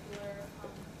of circular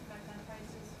effect on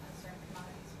prices on certain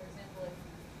commodities. For example,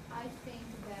 if I think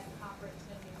that copper is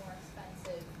going to be more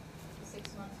expensive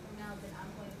 6 months from now, then I'm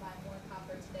going to buy more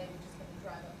copper today, which is going to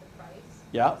drive up the price.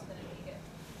 Yeah. It's going to make it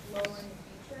lower in the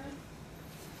future.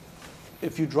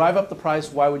 If you drive up the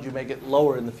price, why would you make it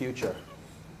lower in the future?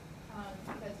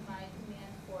 Because my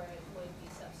demand for it would be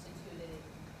substituted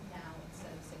now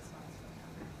instead of 6 months from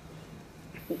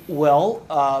now.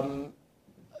 Well,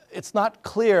 it's not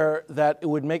clear that it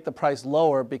would make the price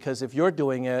lower, because if you're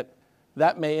doing it,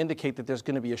 that may indicate that there's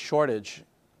going to be a shortage,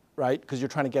 right? Because you're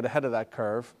trying to get ahead of that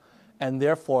curve, and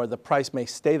therefore the price may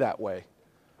stay that way.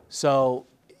 So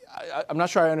I'm not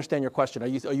sure I understand your question. Are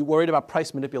you worried about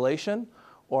price manipulation,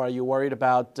 or are you worried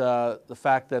about the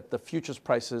fact that the futures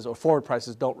prices or forward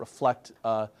prices don't reflect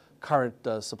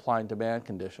current supply and demand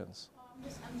conditions? I'm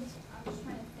just trying to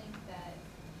think that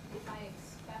if I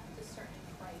expect a certain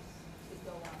price to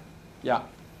go up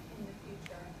in the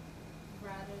future,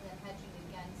 rather than hedging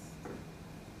against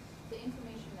the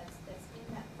information that's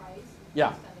in that price, based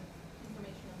on the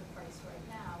information of the price right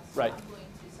now, so I'm going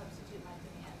to substitute my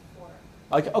demand for.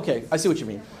 Okay, I see what you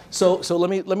mean. So let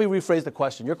me rephrase the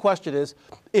question. Your question is,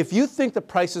 if you think the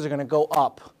prices are going to go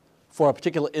up for a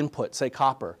particular input, say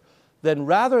copper, then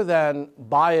rather than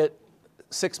buy it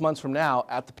 6 months from now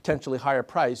at the potentially higher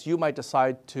price, you might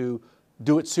decide to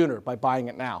do it sooner by buying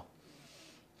it now.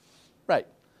 Right.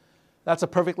 That's a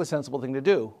perfectly sensible thing to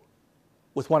do,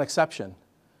 with one exception.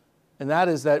 And that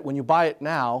is that when you buy it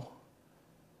now,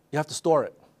 you have to store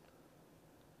it.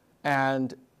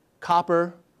 And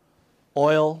copper,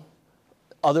 oil,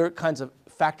 other kinds of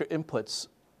factor inputs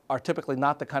are typically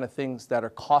not the kind of things that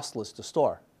are costless to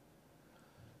store.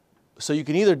 So you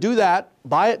can either do that,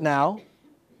 buy it now,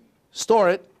 store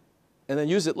it, and then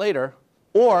use it later,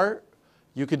 or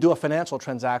you could do a financial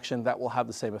transaction that will have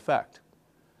the same effect.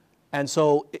 And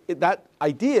so that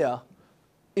idea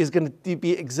is going to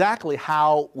be exactly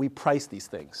how we price these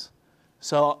things.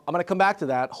 So I'm going to come back to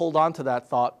that, hold on to that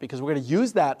thought, because we're going to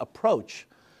use that approach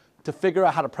to figure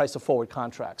out how to price a forward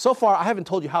contract. So far, I haven't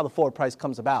told you how the forward price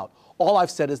comes about. All I've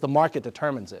said is the market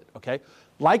determines it, okay?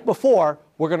 Like before,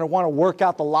 we're going to want to work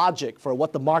out the logic for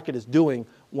what the market is doing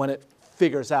when it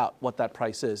figures out what that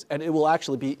price is. And it will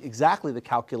actually be exactly the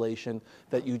calculation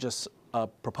that you just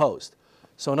proposed.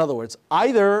 So in other words,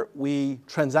 either we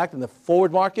transact in the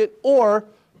forward market, or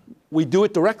we do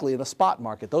it directly in the spot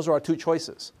market. Those are our two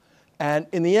choices. And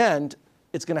in the end,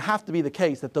 it's going to have to be the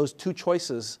case that those two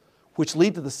choices, which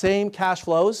lead to the same cash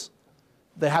flows,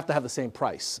 they have to have the same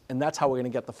price. And that's how we're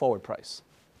going to get the forward price.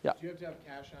 Yeah. Do you have to have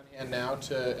cash on hand now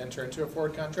to enter into a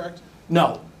forward contract?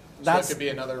 No. So that could be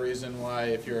another reason why,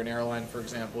 if you're an airline, for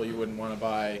example, you wouldn't want to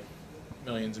buy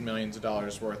millions and millions of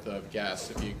dollars worth of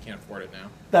gas if you can't afford it now.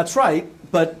 That's right.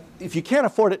 But if you can't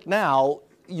afford it now,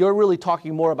 you're really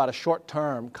talking more about a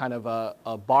short-term kind of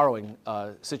a borrowing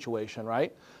situation,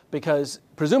 right? Because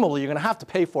presumably you're going to have to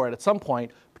pay for it at some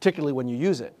point, particularly when you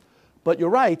use it. But you're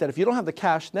right that if you don't have the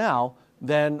cash now,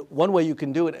 then one way you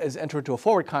can do it is enter into a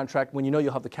forward contract when you know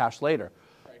you'll have the cash later.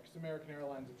 Right, because American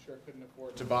Airlines, I'm sure, couldn't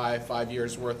afford to buy 5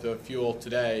 years worth of fuel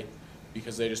today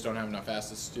because they just don't have enough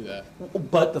assets to do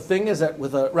that. But the thing is that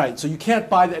with right, so you can't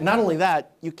buy that. Not only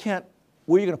that, you can't.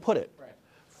 Where are you going to put it? Right.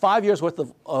 5 years worth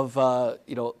of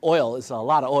oil is a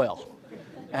lot of oil.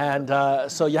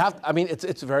 And so you have, I mean,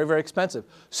 it's very, very expensive.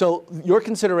 So your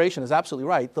consideration is absolutely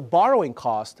right. The borrowing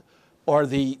cost or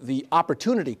the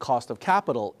opportunity cost of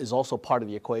capital is also part of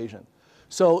the equation.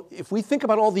 So if we think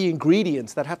about all the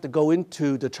ingredients that have to go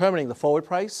into determining the forward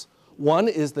price, one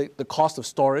is the cost of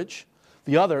storage.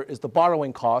 The other is the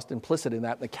borrowing cost implicit in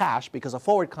that, the cash, because a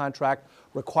forward contract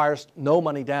requires no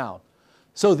money down.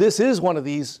 So this is one of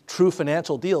these true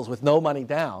financial deals with no money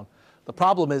down. The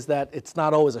problem is that it's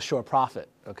not always a sure profit,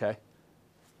 okay?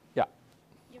 Yeah.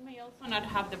 You may also not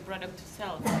have the product to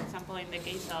sell. For example, in the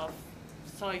case of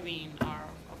soybean or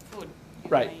food, you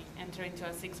may enter into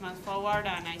a 6-month forward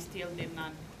and I still did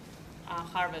not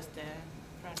harvest the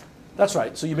product. That's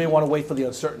right. So you may want to wait for the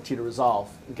uncertainty to resolve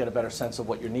and get a better sense of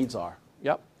what your needs are.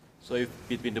 Yep. So if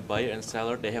between the buyer and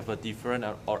seller, they have a different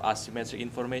or asymmetric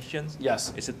information,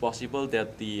 yes, is it possible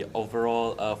that the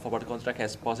overall forward contract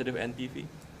has positive NPV?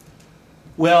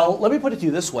 Well, let me put it to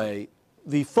you this way.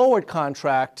 The forward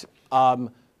contract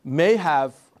may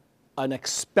have an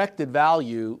expected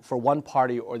value for one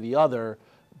party or the other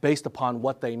based upon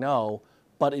what they know,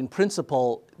 but in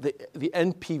principle, the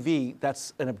NPV,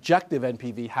 that's an objective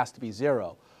NPV, has to be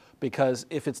zero. Because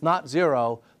if it's not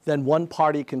zero, then one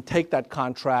party can take that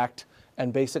contract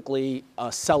and basically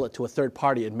sell it to a third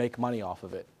party and make money off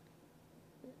of it.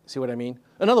 See what I mean?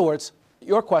 In other words,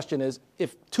 your question is,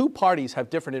 if two parties have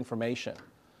different information,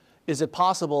 is it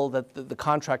possible that the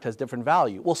contract has different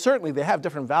value? Well, certainly they have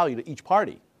different value to each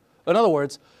party. In other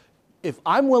words, if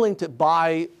I'm willing to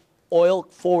buy oil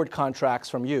forward contracts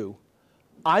from you,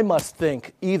 I must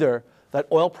think either that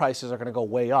oil prices are going to go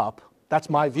way up, that's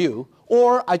my view,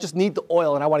 or I just need the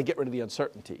oil and I want to get rid of the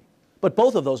uncertainty. But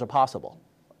both of those are possible,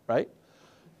 right?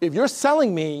 If you're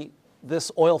selling me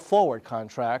this oil forward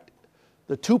contract,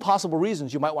 the two possible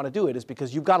reasons you might want to do it is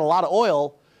because you've got a lot of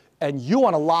oil and you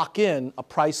want to lock in a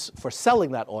price for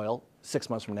selling that oil 6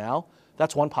 months from now.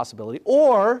 That's one possibility.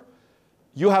 Or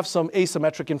you have some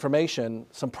asymmetric information,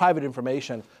 some private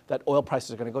information that oil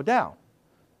prices are going to go down,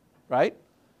 right?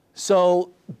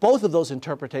 So both of those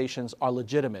interpretations are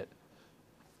legitimate.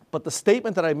 But the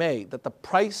statement that I made, that the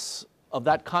price of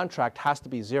that contract has to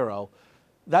be zero,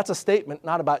 that's a statement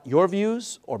not about your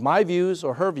views or my views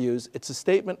or her views. It's a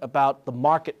statement about the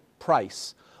market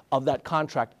price of that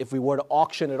contract if we were to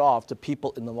auction it off to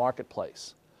people in the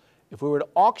marketplace. If we were to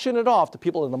auction it off to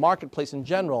people in the marketplace in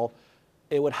general,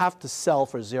 it would have to sell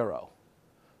for zero.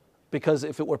 Because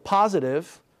if it were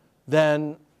positive,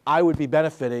 then I would be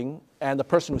benefiting and the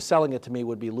person who's selling it to me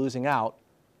would be losing out,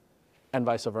 and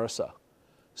vice versa.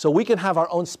 So we can have our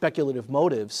own speculative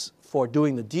motives for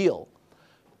doing the deal.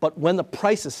 But when the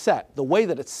price is set, the way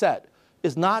that it's set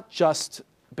is not just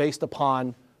based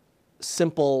upon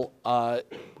simple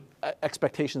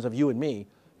expectations of you and me,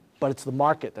 but it's the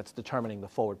market that's determining the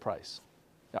forward price.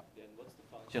 Yeah. Then what's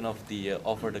the function of the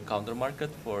over-the-counter market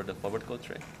for the forward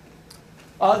contract?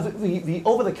 The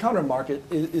over-the-counter market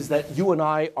is that you and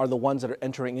I are the ones that are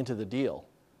entering into the deal.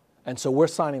 And so we're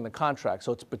signing the contract,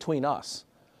 so it's between us.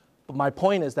 But my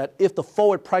point is that if the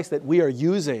forward price that we are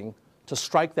using to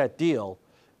strike that deal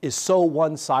is so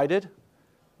one-sided,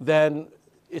 then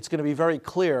it's going to be very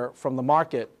clear from the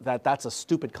market that that's a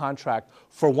stupid contract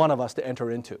for one of us to enter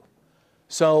into.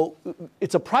 So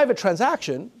it's a private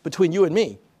transaction between you and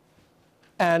me.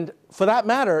 And for that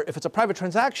matter, if it's a private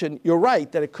transaction, you're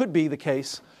right that it could be the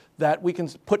case that we can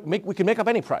make up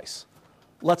any price.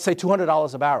 Let's say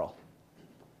 $200 a barrel.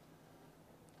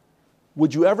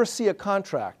 Would you ever see a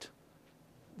contract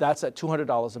that's at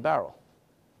 $200 a barrel?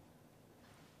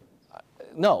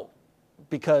 No,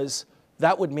 because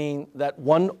that would mean that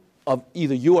one of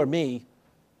either you or me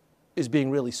is being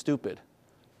really stupid.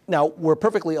 Now, we're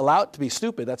perfectly allowed to be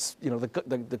stupid. That's,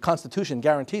 the Constitution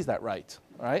guarantees that right,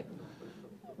 right?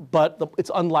 But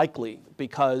it's unlikely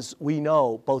because we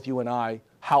know, both you and I,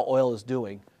 how oil is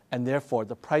doing, and therefore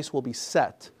the price will be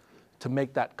set to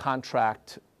make that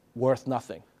contract worth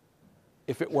nothing.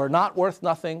 If it were not worth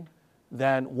nothing,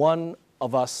 then one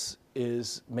of us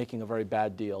is making a very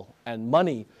bad deal, and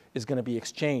money is going to be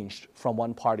exchanged from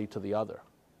one party to the other.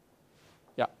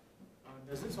 Yeah?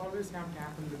 Does this always have to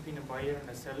happen between a buyer and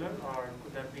a seller, or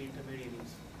could there be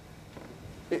intermediaries?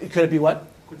 Could it be what?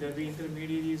 Could there be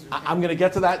intermediaries? I'm going to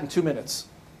get to that in 2 minutes.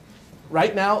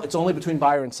 Right now, it's only between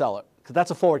buyer and seller, because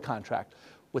that's a forward contract.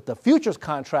 With the futures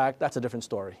contract, that's a different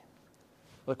story.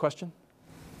 Other question?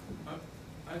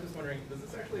 I was just wondering, does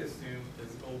this actually assume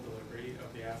physical delivery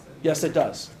of the asset? Yes, it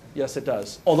does. Yes, it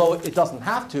does. Although it doesn't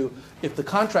have to. If the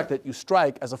contract that you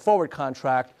strike as a forward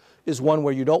contract is one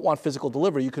where you don't want physical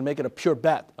delivery, you can make it a pure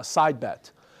bet, a side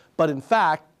bet. But in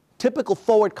fact, typical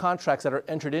forward contracts that are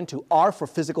entered into are for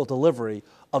physical delivery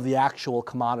of the actual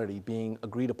commodity being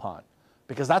agreed upon.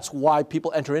 Because that's why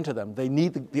people enter into them. They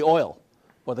need the oil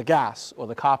or the gas or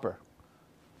the copper.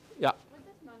 Yeah.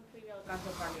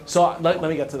 So let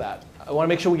me get to that. I want to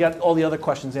make sure we get all the other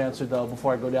questions answered, though,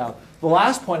 before I go down. The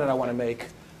last point that I want to make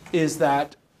is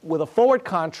that with a forward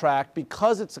contract,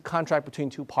 because it's a contract between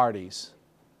two parties,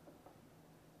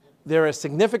 there is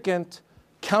significant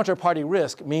counterparty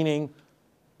risk, meaning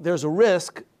there's a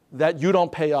risk that you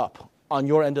don't pay up on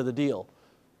your end of the deal,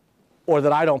 or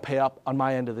that I don't pay up on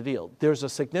my end of the deal. There's a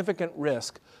significant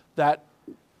risk that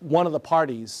one of the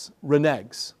parties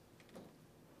reneges.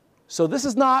 So this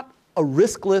is not a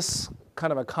riskless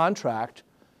kind of a contract.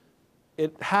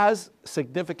 It has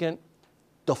significant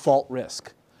default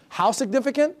risk. How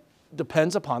significant?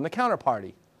 Depends upon the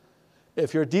counterparty.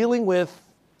 If you're dealing with,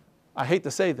 I hate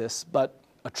to say this, but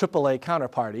a AAA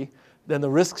counterparty, then the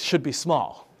risk should be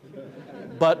small.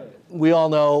 But we all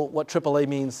know what AAA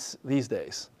means these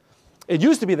days. It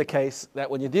used to be the case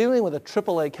that when you're dealing with a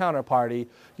AAA counterparty,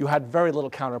 you had very little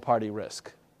counterparty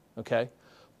risk, okay?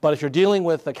 But if you're dealing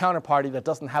with a counterparty that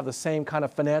doesn't have the same kind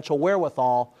of financial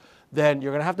wherewithal, then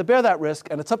you're going to have to bear that risk,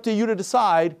 and it's up to you to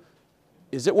decide,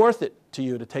 is it worth it to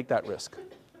you to take that risk?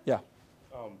 Yeah?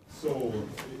 So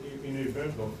in the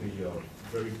event of a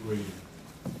very great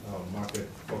market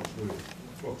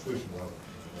fluctuation,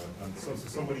 and so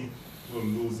somebody will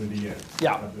lose in the end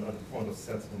at the point of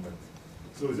settlement.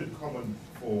 So is it common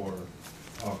for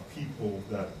people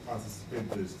that participate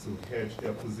in this to hedge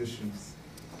their positions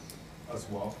as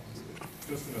well,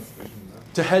 just in a situation like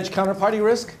that? To hedge counterparty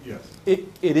risk? Yes. It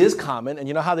is common, and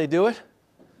you know how they do it?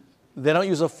 They don't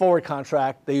use a forward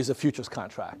contract, they use a futures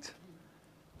contract.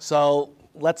 So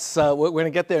let's, we're going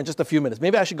to get there in just a few minutes.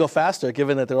 Maybe I should go faster,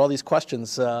 given that there are all these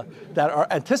questions that are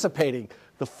anticipating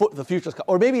the futures,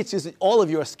 or maybe it's just all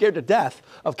of you are scared to death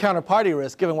of counterparty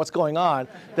risk, given what's going on,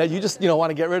 that you just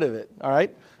want to get rid of it, all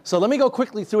right? So let me go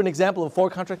quickly through an example of a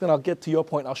forward contract, then I'll get to your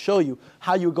point. I'll show you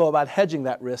how you go about hedging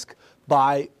that risk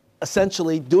by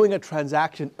essentially doing a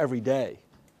transaction every day,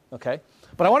 okay?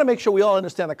 But I want to make sure we all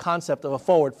understand the concept of a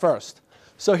forward first.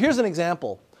 So here's an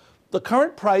example. The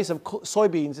current price of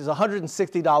soybeans is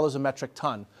 $160 a metric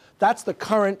ton. That's the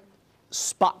current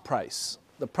spot price,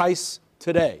 the price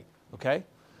today, okay?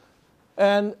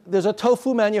 And there's a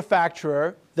tofu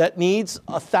manufacturer that needs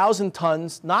 1,000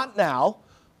 tons, not now,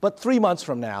 but 3 months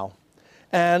from now.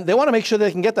 And they want to make sure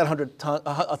they can get that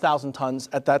 1,000 tons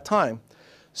at that time.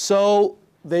 So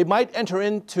they might enter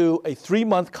into a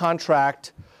 3-month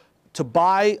contract to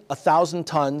buy 1,000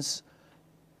 tons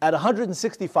at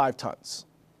 165 tons.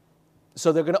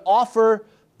 So they're going to offer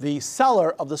the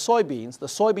seller of the soybeans, the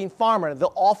soybean farmer,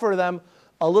 they'll offer them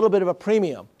a little bit of a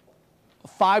premium, a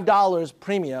 $5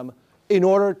 premium, in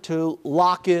order to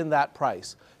lock in that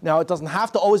price. Now, it doesn't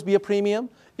have to always be a premium.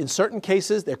 In certain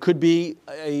cases, there could be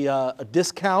a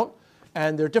discount,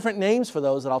 and there are different names for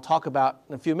those that I'll talk about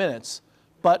in a few minutes.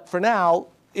 But for now,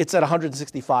 it's at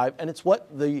 165, and it's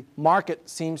what the market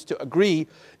seems to agree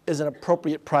is an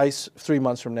appropriate price 3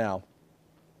 months from now.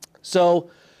 So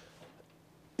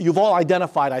you've all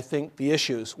identified, I think, the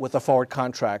issues with a forward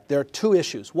contract. There are two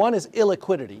issues. One is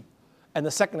illiquidity, and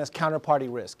the second is counterparty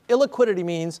risk. Illiquidity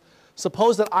means,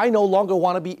 suppose that I no longer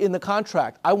want to be in the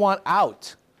contract. I want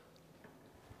out.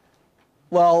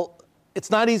 Well, it's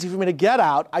not easy for me to get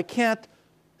out. I can't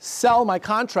sell my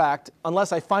contract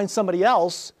unless I find somebody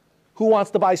else who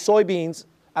wants to buy soybeans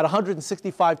at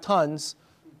 165 tons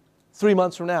 3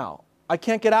 months from now. I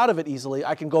can't get out of it easily.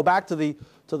 I can go back to the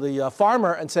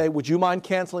farmer and say, would you mind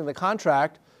canceling the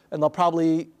contract? And they'll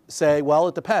probably say, well,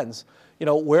 it depends.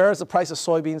 Where is the price of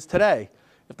soybeans today?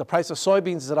 If the price of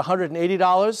soybeans is at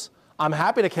 $180, I'm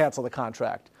happy to cancel the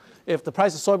contract. If the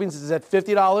price of soybeans is at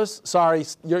 $50, sorry,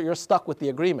 you're stuck with the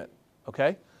agreement,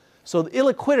 okay? So the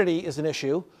illiquidity is an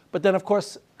issue, but then of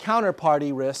course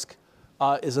counterparty risk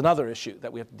is another issue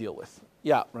that we have to deal with.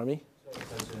 Yeah, Rami? So,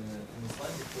 in the slide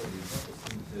before, you don't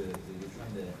seem to, that you're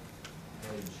trying to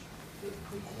hedge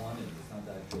the quantity, it's not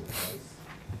the actual price.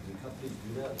 Do companies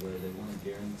do that where they want to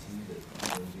guarantee that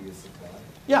there will be a supply?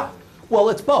 Yeah. Well,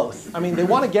 it's both. I mean, they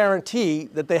want to guarantee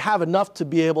that they have enough to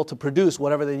be able to produce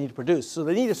whatever they need to produce. So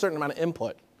they need a certain amount of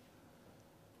input.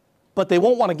 But they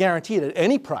won't want to guarantee it at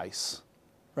any price,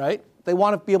 right? They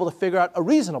want to be able to figure out a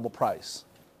reasonable price.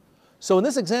 So in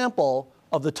this example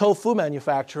of the tofu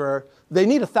manufacturer, they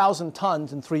need 1,000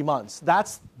 tons in 3 months.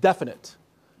 That's definite.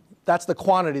 That's the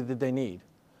quantity that they need.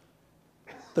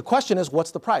 The question is,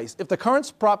 what's the price? If the current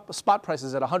spot price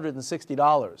is at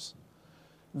 $160,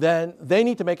 then they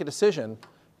need to make a decision.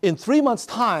 In 3 months'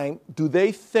 time, do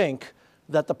they think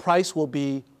that the price will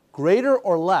be greater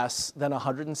or less than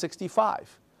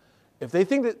 165? If they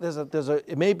think that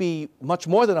it may be much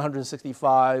more than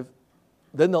 165,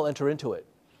 then they'll enter into it.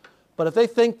 But if they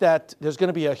think that there's going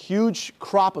to be a huge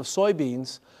crop of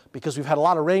soybeans because we've had a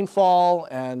lot of rainfall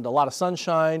and a lot of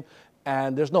sunshine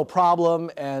and there's no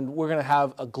problem and we're going to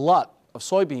have a glut of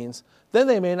soybeans, then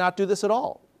they may not do this at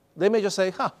all. They may just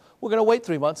say, we're going to wait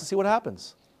 3 months and see what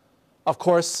happens. Of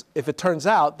course, if it turns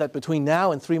out that between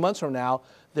now and 3 months from now,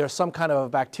 there's some kind of a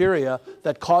bacteria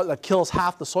that kills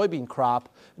half the soybean crop,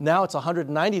 now it's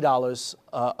 $190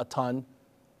 a ton,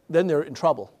 then they're in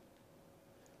trouble.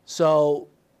 So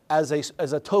as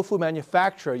a tofu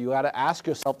manufacturer, you got to ask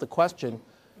yourself the question,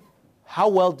 how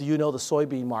well do you know the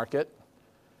soybean market?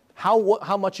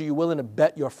 How much are you willing to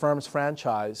bet your firm's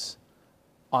franchise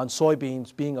on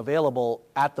soybeans being available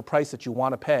at the price that you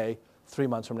want to pay 3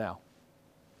 months from now?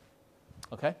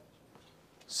 Okay?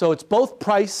 So it's both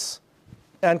price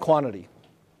and quantity.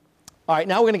 All right,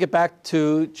 now we're going to get back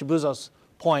to Chibuzo's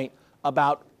point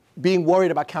about being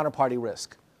worried about counterparty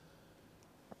risk.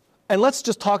 And let's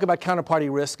just talk about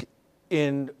counterparty risk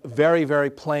in very, very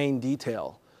plain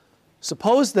detail.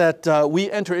 Suppose that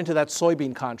we enter into that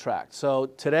soybean contract. So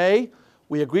today,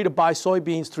 we agree to buy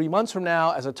soybeans 3 months from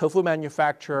now as a tofu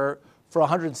manufacturer for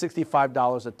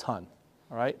 $165 a ton.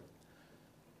 All right?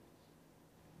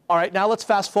 All right, now let's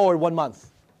fast forward 1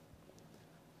 month.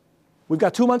 We've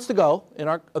got 2 months to go in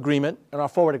our agreement, in our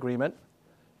forward agreement.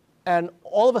 And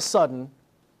all of a sudden,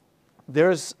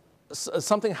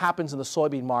 something happens in the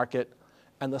soybean market,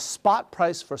 and the spot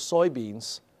price for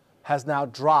soybeans has now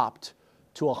dropped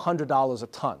to $100 a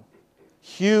ton.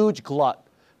 Huge glut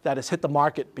that has hit the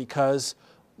market because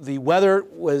the weather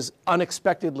was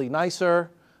unexpectedly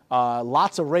nicer,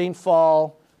 lots of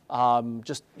rainfall,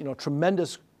 just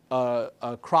tremendous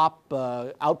crop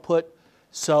output.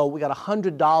 So we got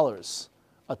 $100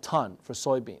 a ton for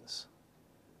soybeans.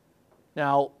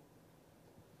 Now,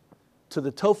 to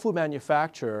the tofu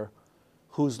manufacturer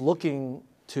who's looking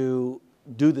to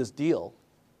do this deal,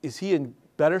 is he in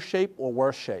better shape or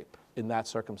worse shape in that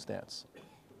circumstance?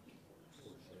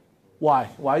 Why?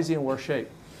 Why is he in worse shape?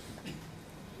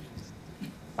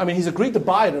 I mean, he's agreed to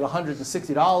buy it at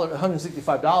 $160,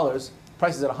 $165,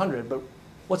 price is at $100, but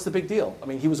what's the big deal? I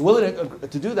mean, he was willing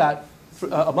to do that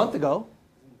a month ago.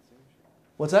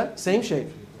 What's that? Same shape.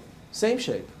 Same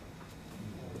shape.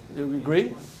 Do we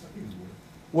agree?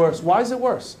 Worse. Why is it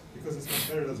worse? Because his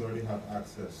competitors already have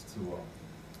access to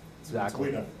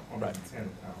exactly. To right.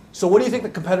 So what do you think the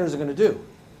competitors are going to do?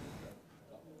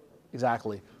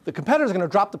 Exactly. The competitors are going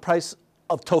to drop the price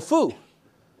of tofu.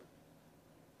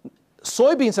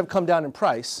 Soybeans have come down in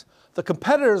price. The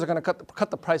competitors are going to cut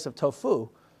the price of tofu.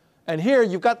 And here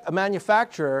you've got a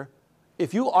manufacturer,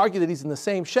 if you argue that he's in the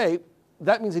same shape,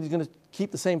 that means that he's going to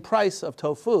keep the same price of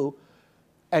tofu,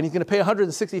 and he's going to pay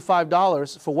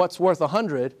 $165 for what's worth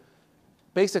 $100.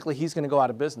 Basically, he's going to go out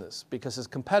of business because his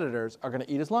competitors are going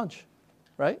to eat his lunch,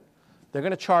 right? They're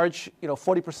going to charge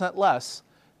 40% less,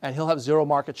 and he'll have zero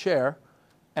market share,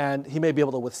 and he may be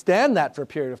able to withstand that for a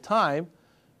period of time,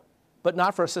 but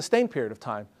not for a sustained period of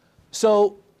time.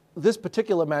 So this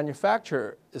particular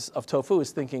manufacturer of tofu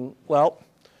is thinking, well,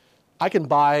 I can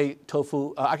buy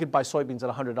tofu, I could buy soybeans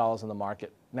at $100 in the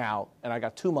market now, and I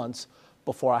got 2 months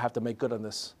before I have to make good on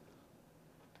this.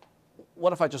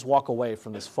 What if I just walk away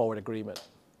from this forward agreement?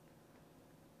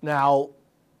 Now,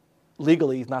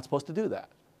 legally, he's not supposed to do that.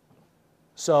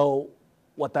 So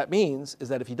what that means is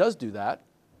that if he does do that,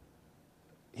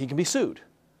 he can be sued.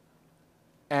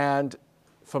 And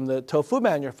from the tofu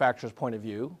manufacturer's point of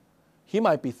view, he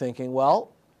might be thinking,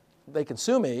 well, they can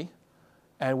sue me,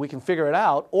 and we can figure it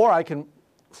out, or I can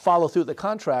follow through the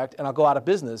contract, and I'll go out of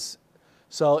business.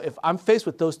 So if I'm faced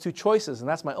with those two choices, and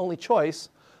that's my only choice,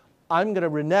 I'm going to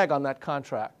renege on that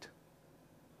contract.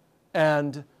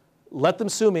 And let them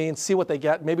sue me and see what they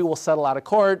get. Maybe we'll settle out of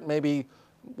court. Maybe,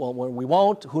 well, we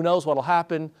won't. Who knows what will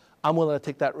happen? I'm willing to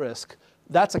take that risk.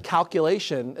 That's a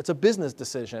calculation. It's a business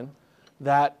decision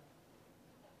that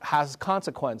has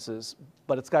consequences,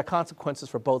 but it's got consequences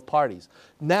for both parties.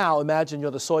 Now, imagine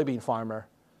you're the soybean farmer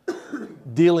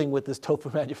dealing with this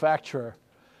tofu manufacturer,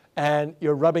 and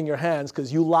you're rubbing your hands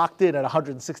because you locked in at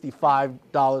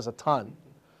 $165 a ton.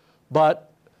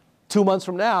 But 2 months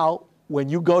from now, when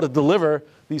you go to deliver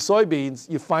these soybeans,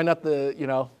 you find out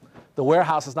the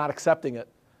warehouse is not accepting it,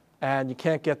 and you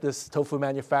can't get this tofu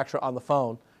manufacturer on the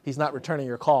phone. He's not returning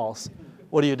your calls.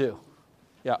 What do you do?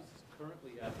 Yeah. It's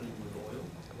currently happening with oil.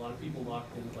 A lot of people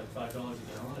locked in like $5 a gallon,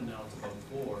 and now it's above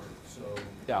 $4. So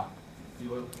yeah,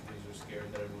 the oil companies are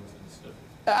scared that everyone's going to stiff it.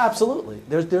 Absolutely.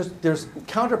 There's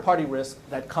counterparty risk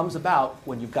that comes about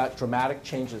when you've got dramatic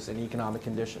changes in economic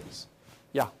conditions.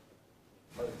 Yeah.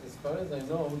 But as far as I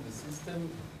know, the system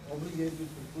obligates you to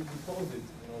put deposit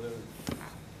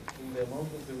in the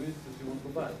amount of the risk that you want to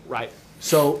buy. Right.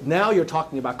 So now you're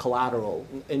talking about collateral.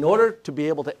 In order to be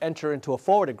able to enter into a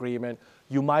forward agreement,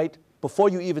 you might, before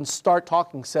you even start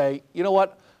talking, say, you know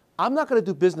what, I'm not going to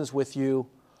do business with you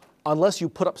unless you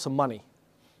put up some money.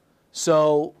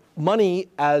 So money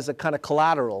as a kind of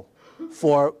collateral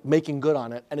for making good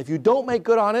on it. And if you don't make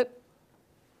good on it,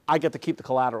 I get to keep the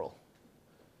collateral.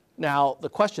 Now, the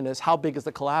question is, how big is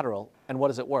the collateral and what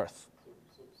is it worth?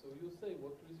 So you say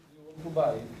what risk you want to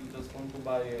buy. If you just want to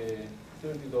buy a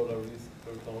 $30 risk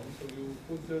per ton, so you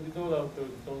put $30 per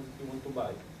ton that you want to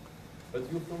buy.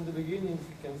 But you, from the beginning,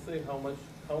 can say how much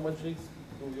risk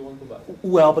do you want to buy.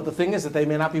 Well, but the thing is that they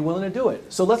may not be willing to do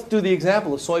it. So let's do the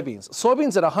example of soybeans.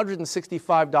 Soybeans at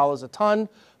 $165 a ton,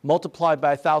 multiplied by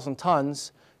 1,000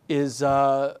 tons, is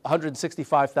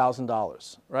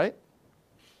 $165,000, right?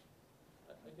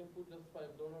 I can put just $5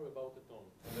 about a ton,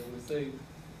 and then we say,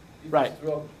 if right. it's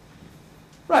drop.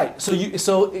 Right. So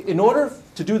in order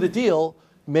to do the deal,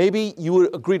 maybe you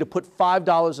would agree to put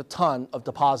 $5 a ton of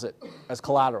deposit as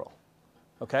collateral.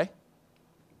 Okay?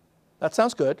 That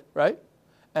sounds good, right?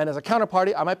 And as a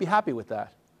counterparty, I might be happy with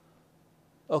that.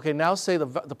 Okay, now say the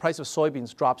price of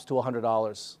soybeans drops to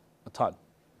 $100 a ton.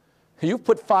 You've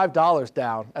put $5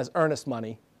 down as earnest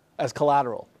money, as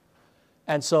collateral.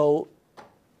 And so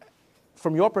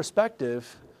from your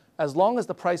perspective, as long as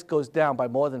the price goes down by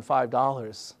more than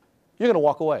 $5, you're going to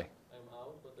walk away. I'm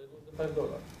out, but I lose the $5.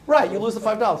 Right, you lose the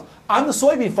 $5. I'm the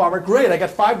soybean farmer. Great, I got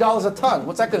 $5 a ton.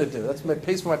 What's that going to do? That's my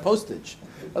pays for my postage.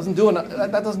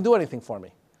 That doesn't do anything for me.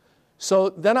 So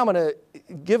then I'm going to,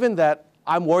 given that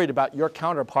I'm worried about your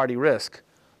counterparty risk,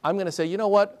 I'm going to say, you know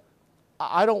what?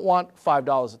 I don't want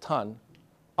 $5 a ton.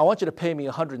 I want you to pay me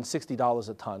 $160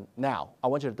 a ton now. I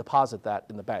want you to deposit that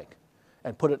in the bank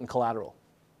and put it in collateral.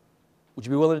 Would you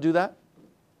be willing to do that?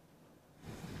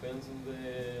 Depends on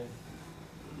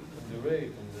the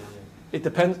rate. It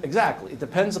depends, exactly. It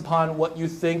depends upon what you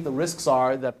think the risks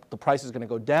are that the price is going to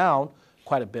go down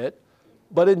quite a bit.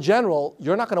 But in general,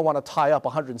 you're not going to want to tie up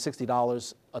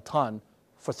 $160 a ton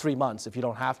for 3 months if you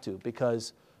don't have to,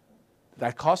 because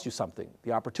that costs you something.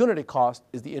 The opportunity cost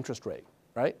is the interest rate,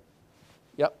 right?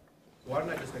 Yep. Why don't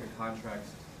I just make a contract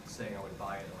saying I would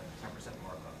buy it at like 10%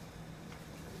 markup?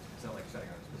 Instead of like setting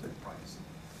a specific price.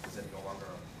 Is it no longer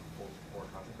a full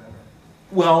contract then?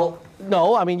 Well,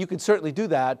 no. I mean, you could certainly do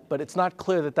that, but it's not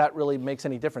clear that that really makes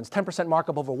any difference. 10%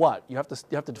 markup over what? You have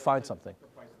to define something.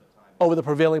 Over the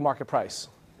prevailing market price.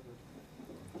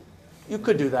 You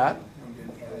could do that.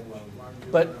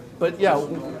 But yeah.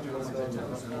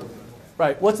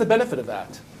 Right. What's the benefit of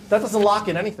that? That doesn't lock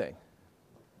in anything.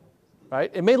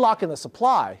 Right? It may lock in the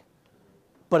supply,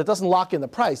 but it doesn't lock in the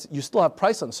price. You still have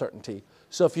price uncertainty.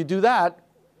 So if you do that,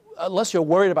 unless you're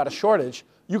worried about a shortage,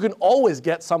 you can always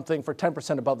get something for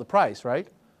 10% above the price, right?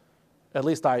 At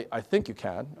least I think you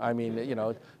can. I mean, you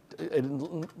know,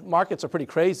 markets are pretty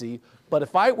crazy. But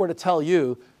if I were to tell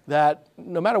you that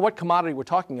no matter what commodity we're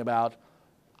talking about,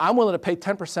 I'm willing to pay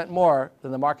 10% more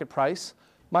than the market price,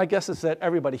 my guess is that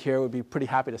everybody here would be pretty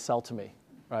happy to sell to me,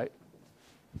 right?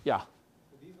 Yeah.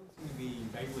 These don't seem to be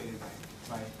regulated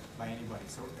by anybody.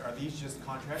 So are these just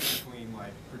contracts between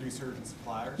like producers and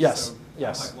suppliers? Yes. So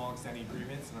yes. Like long-standing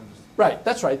agreements, and I'm just right.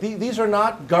 That's right. These are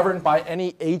not governed by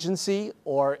any agency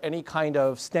or any kind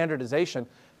of standardization.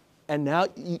 And now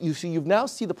you've now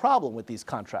see the problem with these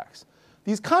contracts.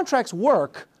 These contracts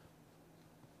work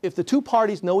if the two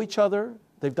parties know each other,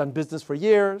 they've done business for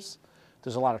years,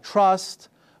 there's a lot of trust,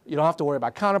 you don't have to worry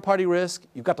about counterparty risk,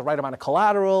 you've got the right amount of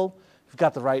collateral, you've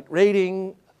got the right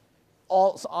rating,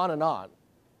 all on and on.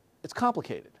 It's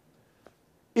complicated.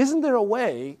 Isn't there a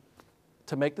way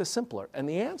to make this simpler? And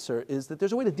the answer is that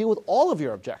there's a way to deal with all of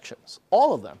your objections,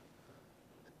 all of them.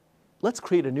 let's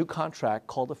create a new contract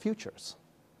called a futures.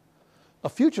 A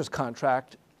futures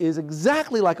contract is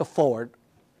exactly like a forward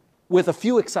with a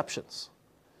few exceptions.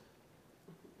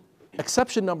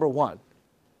 Exception number one,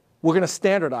 we're going to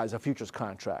standardize a futures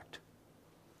contract.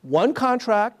 One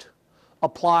contract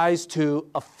applies to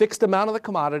a fixed amount of the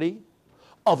commodity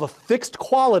of a fixed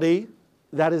quality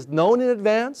that is known in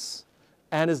advance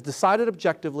and is decided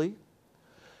objectively.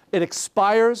 It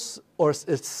expires or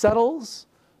it settles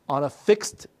on a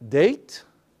fixed date,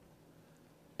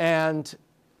 and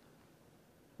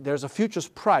there's a futures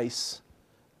price,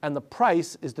 and the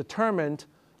price is determined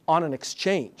on an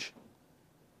exchange.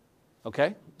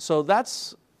 Okay? So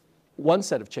that's one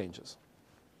set of changes.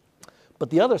 But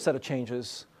the other set of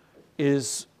changes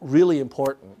is really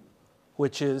important,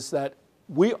 which is that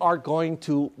we are going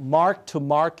to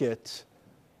market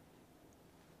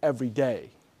every day.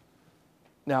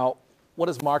 Now, what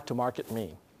does mark to market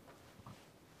mean?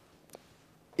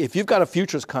 If you've got a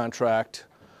futures contract,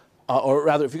 or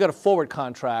rather, if you've got a forward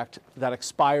contract that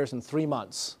expires in 3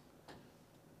 months,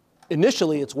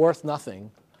 initially it's worth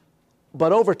nothing,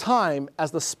 but over time,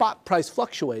 as the spot price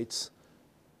fluctuates,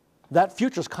 that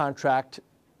futures contract,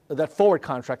 that forward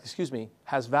contract, excuse me,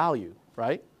 has value,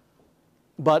 right?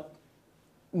 But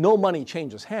no money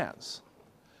changes hands.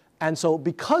 And so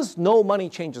because no money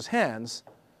changes hands,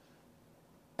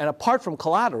 and apart from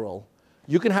collateral,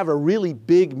 you can have a really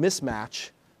big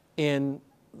mismatch in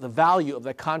the value of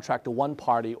that contract to one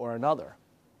party or another.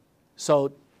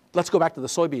 So let's go back to the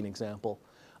soybean example.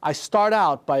 I start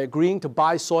out by agreeing to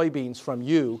buy soybeans from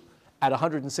you at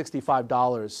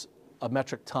 $165 a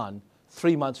metric ton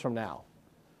 3 months from now.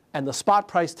 And the spot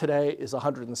price today is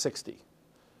 $160.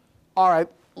 All right,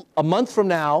 a month from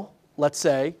now, let's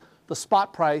say, the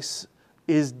spot price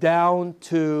is down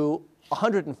to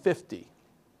 $150.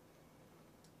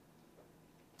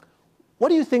 What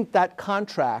do you think that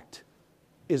contract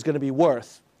is going to be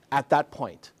worth at that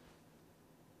point?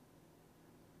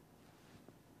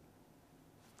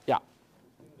 Yeah.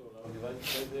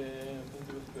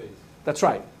 That's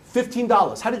right.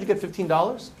 $15. How did you get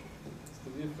 $15? It's the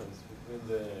difference between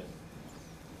the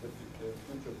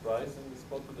future price and the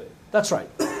spot today. That's right.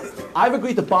 I've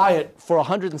agreed to buy it for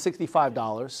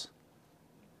 $165.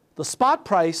 The spot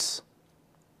price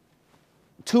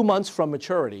 2 months from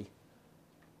maturity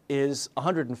is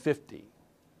 $150.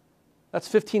 That's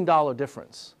 $15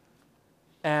 difference.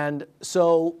 And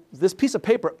so this piece of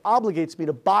paper obligates me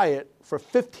to buy it for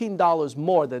 $15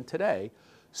 more than today.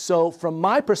 So from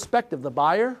my perspective, the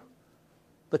buyer,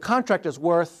 the contract is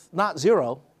worth not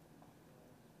zero,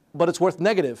 but it's worth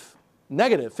negative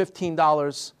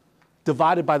 $15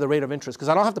 divided by the rate of interest. Because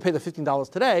I don't have to pay the $15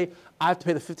 today, I have to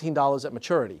pay the $15 at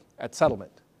maturity, at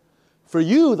settlement. For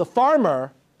you, the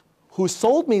farmer who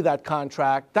sold me that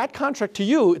contract to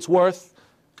you, it's worth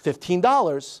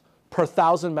 $15 per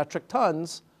 1,000 metric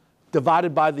tons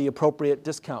divided by the appropriate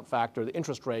discount factor, the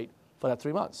interest rate for that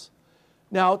 3 months.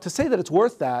 Now, to say that it's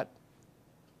worth that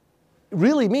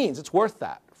really means it's worth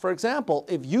that. For example,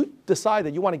 if you decide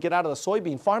that you want to get out of the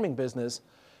soybean farming business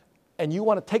and you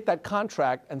want to take that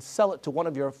contract and sell it to one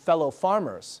of your fellow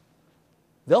farmers,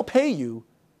 they'll pay you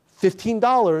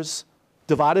 $15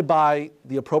 divided by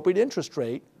the appropriate interest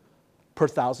rate per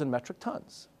 1,000 metric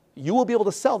tons. You will be able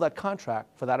to sell that contract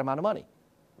for that amount of money,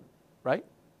 right?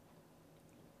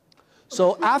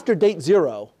 So after date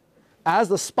zero, as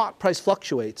the spot price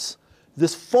fluctuates,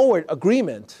 this forward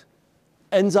agreement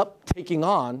ends up taking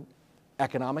on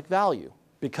economic value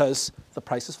because the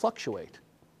prices fluctuate,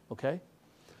 okay?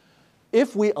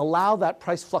 If we allow that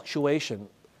price fluctuation,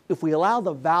 if we allow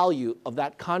the value of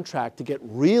that contract to get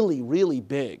really, really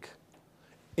big,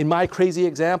 in my crazy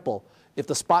example, if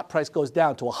the spot price goes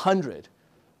down to 100,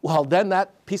 well, then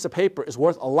that piece of paper is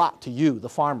worth a lot to you, the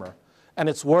farmer, and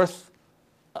it's worth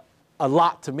a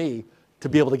lot to me to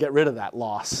be able to get rid of that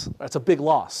loss. That's a big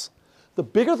loss. The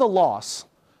bigger the loss,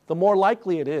 the more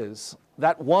likely it is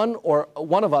that one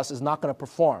of us is not going to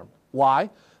perform. Why?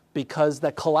 Because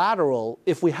that collateral,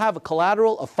 if we have a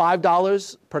collateral of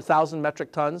 $5 per 1,000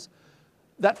 metric tons,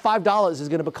 that $5 is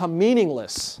going to become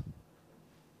meaningless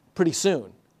pretty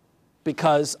soon,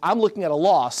 because I'm looking at a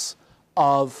loss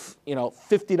of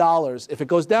 $50. If it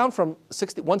goes down from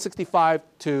 165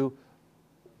 to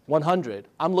 100,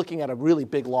 I'm looking at a really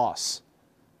big loss,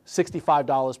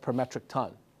 $65 per metric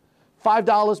ton.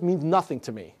 $5 means nothing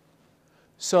to me.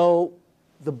 So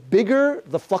the bigger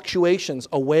the fluctuations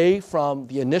away from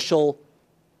the initial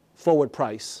forward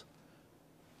price,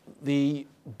 the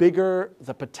bigger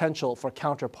the potential for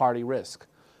counterparty risk.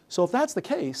 So if that's the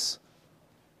case,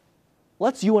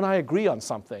 let's you and I agree on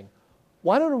something.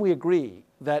 Why don't we agree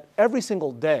that every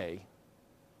single day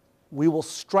we will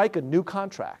strike a new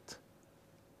contract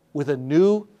with a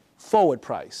new forward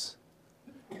price,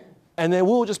 and then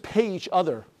we'll just pay each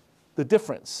other the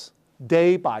difference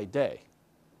day by day.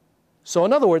 So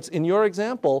in other words, in your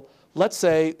example, let's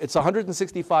say it's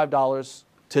 $165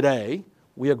 today.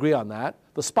 We agree on that.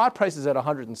 The spot price is at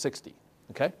 $160,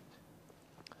 okay?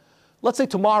 Let's say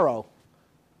tomorrow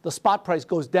the spot price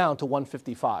goes down to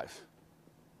 $155.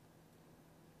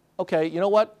 Okay, you know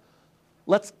what?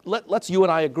 Let's you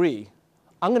and I agree.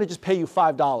 I'm going to just pay you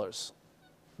 $5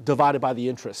 divided by the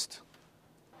interest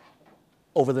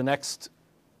over the next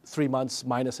 3 months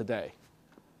minus a day.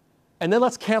 And then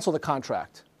let's cancel the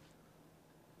contract.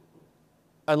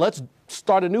 And let's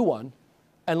start a new one.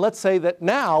 And let's say that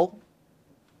now,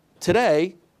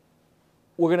 today,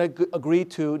 we're going to agree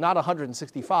to not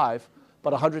 165,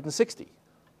 but 160.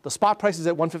 The spot price is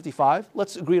at 155.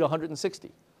 Let's agree to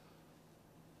 160.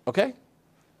 Okay?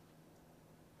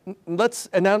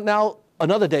 And now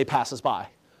another day passes by.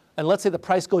 And let's say the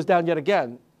price goes down yet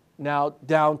again, now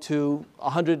down to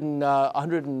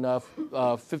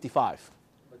 155.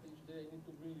 But each day I need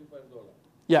to bring you $5.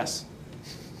 Yes.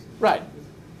 Right.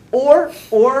 Or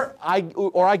I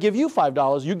give you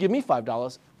 $5, you give me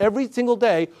 $5. Every single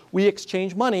day we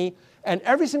exchange money, and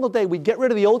every single day we get rid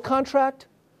of the old contract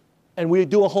and we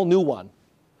do a whole new one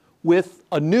with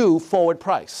a new forward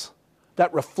price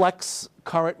that reflects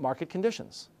current market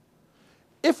conditions.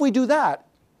 If we do that,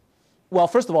 well,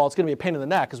 first of all, it's going to be a pain in the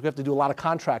neck because we have to do a lot of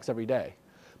contracts every day.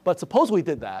 But suppose we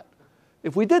did that.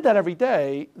 If we did that every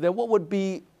day, then what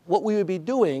we would be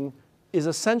doing is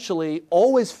essentially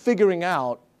always figuring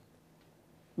out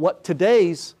what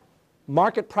today's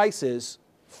market price is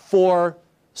for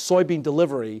soybean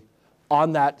delivery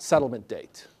on that settlement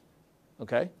date.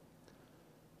 Okay?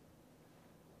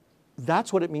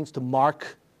 That's what it means to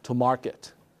mark to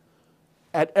market.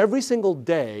 At every single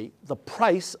day, the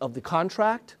price of the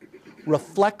contract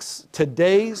reflects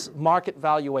today's market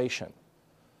valuation,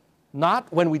 not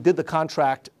when we did the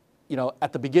contract,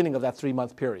 at the beginning of that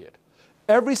 3-month period.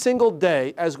 Every single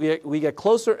day, as we get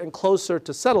closer and closer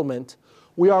to settlement,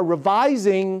 we are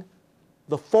revising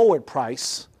the forward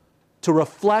price to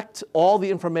reflect all the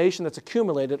information that's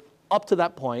accumulated up to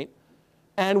that point,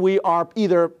 and we are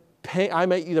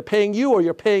I'm either paying you or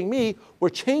you're paying me. We're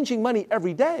changing money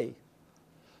every day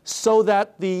so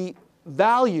that the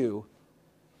value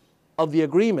of the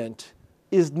agreement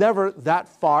is never that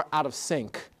far out of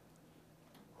sync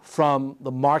from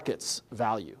the market's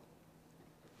value.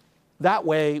 That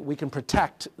way, we can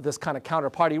protect this kind of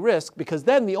counterparty risk, because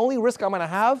then the only risk I'm going to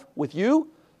have with you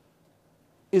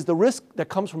is the risk that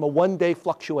comes from a one-day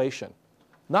fluctuation,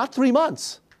 not 3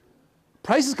 months.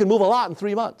 Prices can move a lot in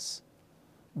 3 months.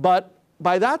 But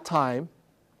by that time,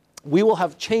 we will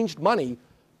have changed money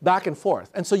back and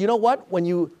forth. And so you know what? When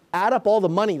you add up all the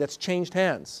money that's changed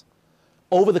hands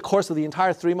over the course of the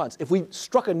entire 3 months, if we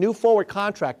struck a new forward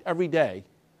contract every day,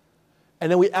 and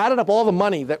then we added up all the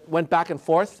money that went back and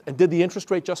forth and did the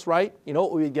interest rate just right, you know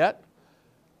what we would get?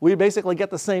 We basically get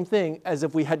the same thing as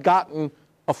if we had gotten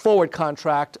a forward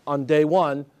contract on day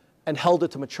one and held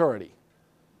it to maturity.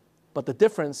 But the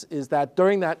difference is that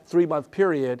during that 3-month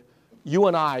period, you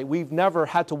and I, we've never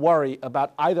had to worry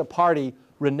about either party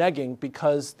reneging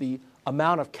because the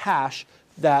amount of cash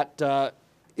that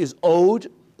is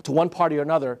owed to one party or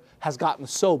another has gotten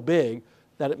so big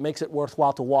that it makes it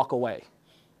worthwhile to walk away.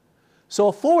 So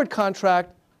a forward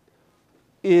contract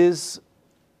is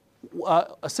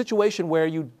a situation where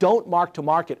you don't mark to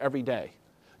market every day.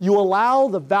 You allow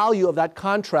the value of that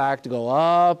contract to go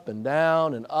up and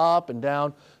down and up and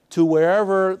down to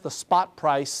wherever the spot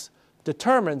price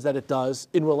determines that it does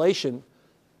in relation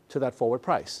to that forward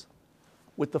price.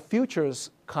 With the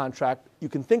futures contract, you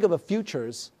can think of a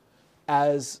futures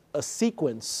as a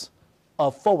sequence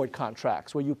of forward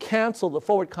contracts where you cancel the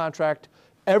forward contract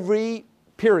every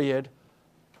period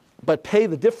but pay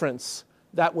the difference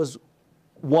that was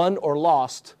won or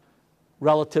lost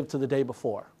relative to the day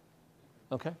before.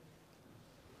 Okay?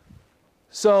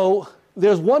 So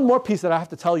there's one more piece that I have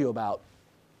to tell you about.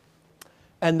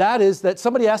 And that is that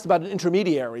somebody asked about an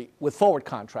intermediary with forward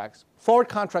contracts. Forward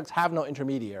contracts have no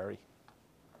intermediary,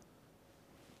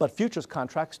 but futures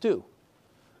contracts do.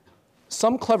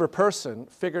 Some clever person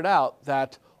figured out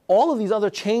that all of these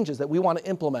other changes that we want to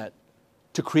implement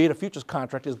to create a futures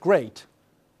contract is great,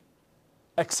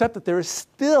 except that there is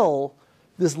still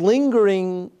this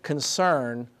lingering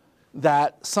concern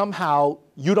that somehow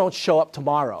you don't show up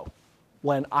tomorrow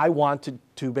when I want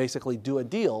to basically do a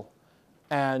deal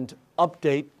and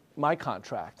update my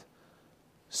contract.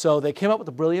 So they came up with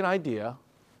the brilliant idea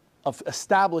of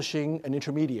establishing an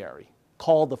intermediary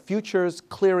called the Futures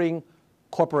Clearing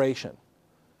Corporation.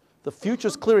 The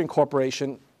Futures Clearing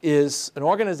Corporation is an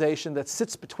organization that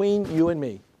sits between you and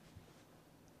me.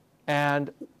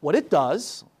 And what it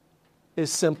does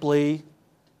is simply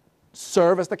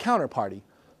serve as the counterparty.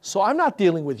 So I'm not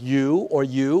dealing with you or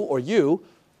you or you.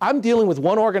 I'm dealing with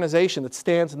one organization that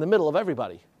stands in the middle of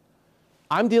everybody.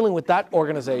 I'm dealing with that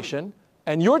organization,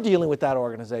 and you're dealing with that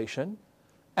organization.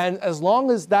 And as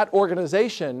long as that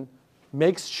organization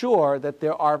makes sure that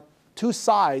there are two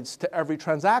sides to every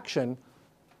transaction,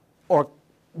 or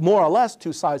more or less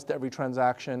two sides to every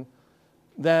transaction,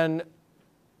 then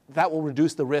that will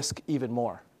reduce the risk even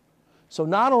more. So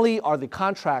not only are the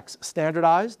contracts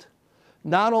standardized,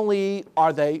 not only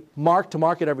are they marked to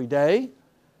market every day,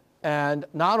 and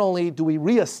not only do we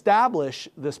reestablish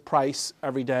this price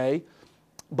every day,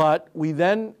 but we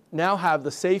then now have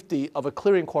the safety of a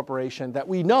clearing corporation that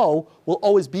we know will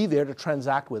always be there to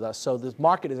transact with us. So this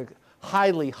market is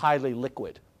highly, highly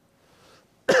liquid.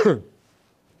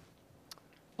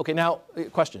 Okay, now,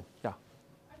 question, yeah. Are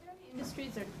there any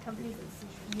industries or companies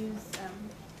that use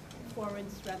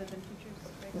forwards rather than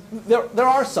futures? There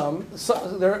are some.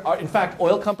 There are, in fact,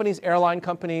 oil companies, airline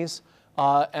companies,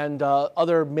 and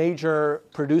other major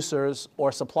producers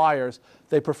or suppliers.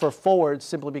 They prefer forwards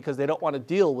simply because they don't want to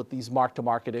deal with these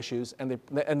mark-to-market issues, and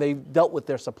they've dealt with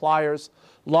their suppliers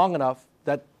long enough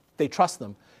that they trust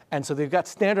them. And so they've got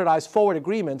standardized forward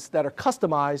agreements that are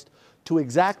customized to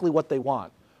exactly what they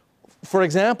want. For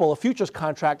example, a futures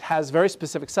contract has very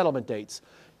specific settlement dates.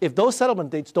 If those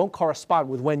settlement dates don't correspond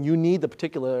with when you need the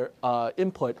particular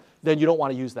input, then you don't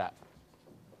want to use that.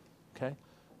 Okay?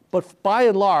 But by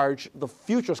and large, the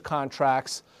futures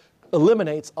contracts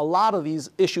eliminates a lot of these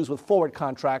issues with forward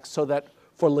contracts, so that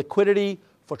for liquidity,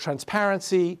 for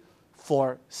transparency,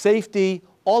 for safety,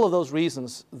 all of those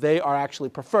reasons, they are actually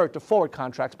preferred to forward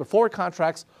contracts. But forward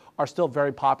contracts are still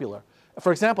very popular.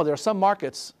 For example, there are some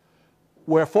markets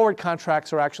where forward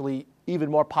contracts are actually even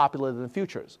more popular than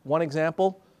futures. One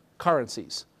example,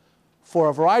 currencies. For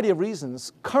a variety of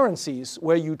reasons, currencies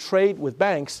where you trade with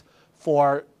banks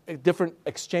for different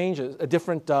exchanges,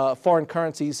 different foreign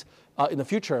currencies in the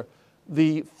future,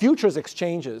 the futures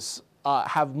exchanges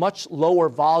have much lower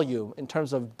volume in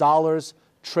terms of dollars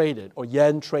traded or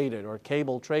yen traded or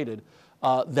cable traded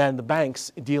than the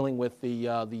banks dealing with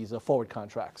these forward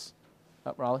contracts.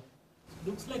 Raleigh?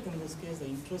 Looks like in this case the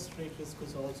interest rate risk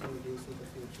is also reduced with the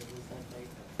future. Is that right?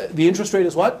 The interest rate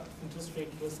is what? Interest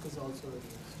rate risk is also reduced.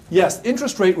 Yes,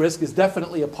 interest rate risk is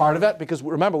definitely a part of it, because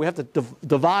remember, we have to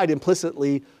divide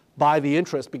implicitly by the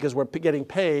interest, because we're getting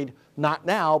paid not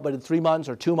now, but in 3 months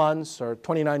or 2 months or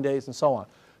 29 days and so on.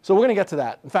 So we're going to get to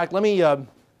that. In fact, let me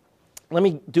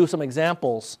do some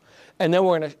examples, and then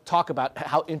we're going to talk about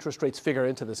how interest rates figure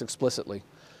into this explicitly.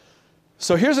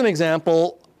 So here's an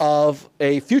example of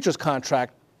a futures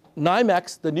contract.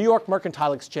 NYMEX, the New York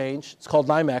Mercantile Exchange, it's called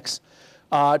NYMEX,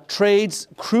 trades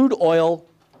crude oil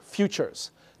futures.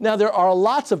 Now, there are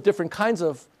lots of different kinds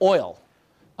of oil,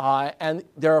 and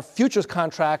there are futures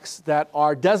contracts that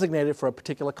are designated for a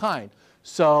particular kind.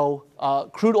 So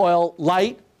crude oil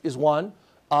light is one.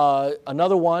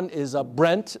 Another one is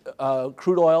Brent,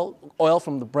 crude oil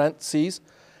from the Brent seas.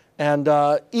 And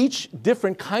each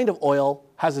different kind of oil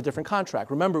has a different contract.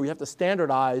 Remember, we have to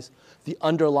standardize the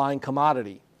underlying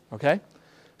commodity. Okay?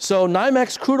 So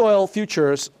NYMEX crude oil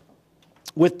futures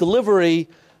with delivery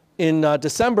in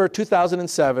December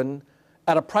 2007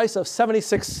 at a price of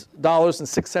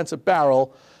 $76.06 a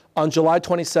barrel on July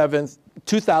 27th,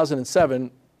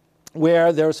 2007,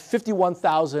 where there's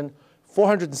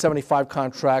 51,475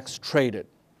 contracts traded.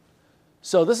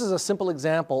 So this is a simple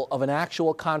example of an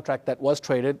actual contract that was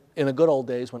traded in the good old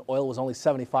days when oil was only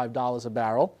 $75 a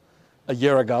barrel a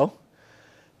year ago.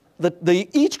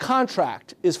 Each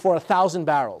contract is for 1,000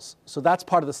 barrels, so that's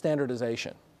part of the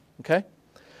standardization. Okay?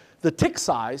 The tick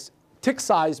size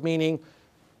meaning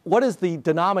what is the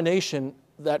denomination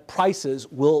that prices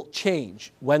will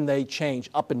change when they change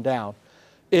up and down.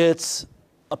 It's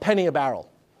a penny a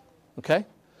barrel. Okay?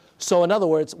 So in other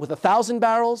words, with 1,000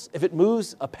 barrels, if it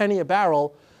moves a penny a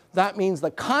barrel, that means the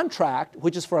contract,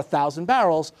 which is for 1,000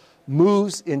 barrels,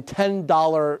 moves in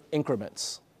 $10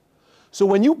 increments. So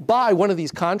when you buy one of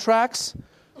these contracts,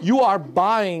 you are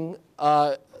buying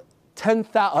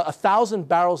 1,000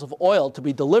 barrels of oil to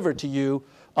be delivered to you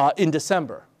in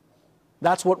December.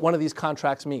 That's what one of these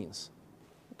contracts means.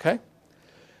 Okay?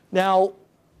 Now,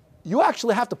 you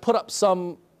actually have to put up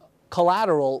some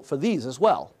collateral for these as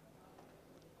well.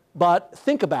 But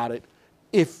think about it.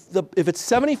 If it's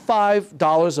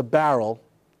 $75 a barrel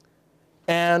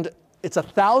and it's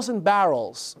 1,000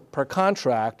 barrels per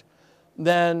contract,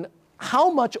 then how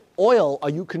much oil are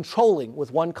you controlling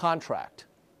with one contract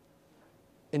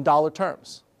in dollar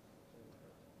terms?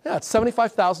 Yeah, it's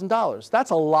 $75,000.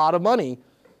 That's a lot of money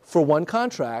for one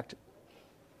contract.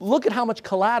 Look at how much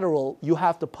collateral you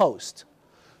have to post.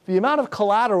 The amount of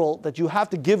collateral that you have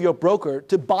to give your broker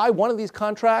to buy one of these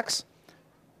contracts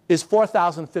is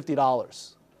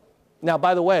 $4,050. Now,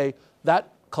 by the way,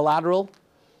 that collateral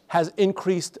has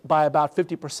increased by about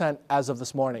 50% as of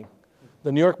this morning.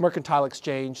 The New York Mercantile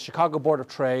Exchange, Chicago Board of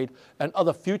Trade, and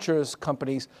other futures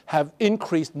companies have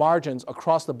increased margins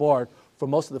across the board for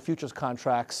most of the futures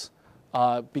contracts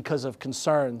because of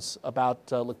concerns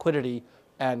about liquidity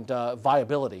and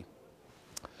viability.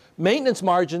 Maintenance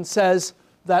margin says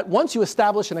that once you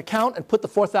establish an account and put the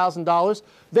 $4,000,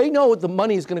 they know the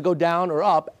money is going to go down or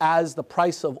up as the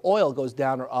price of oil goes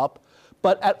down or up.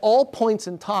 But at all points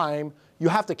in time, you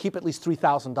have to keep at least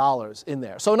 $3,000 in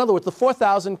there. So in other words, the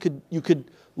 $4,000 you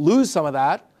could lose some of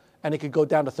that, and it could go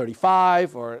down to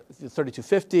 $35 or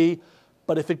 $32.50.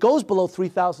 But if it goes below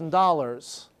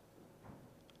 $3,000,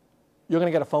 you're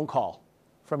going to get a phone call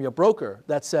from your broker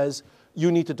that says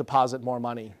you need to deposit more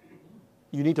money.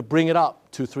 You need to bring it up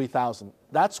to $3,000.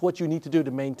 That's what you need to do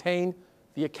to maintain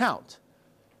the account.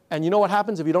 And you know what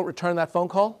happens if you don't return that phone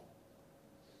call?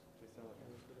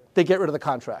 They get rid of the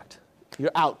contract.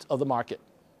 You're out of the market.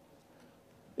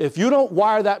 If you don't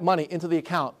wire that money into the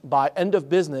account by end of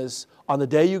business on the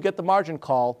day you get the margin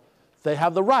call, they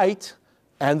have the right,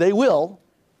 and they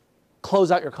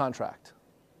close out your contract.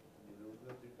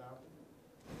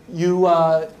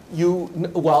 Well,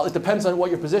 it depends on what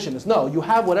your position is. No, you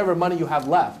have whatever money you have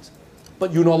left,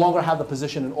 but you no longer have the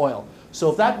position in oil. So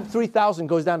if that 3,000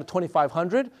 goes down to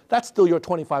 2,500, that's still your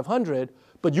 2,500,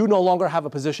 but you no longer have a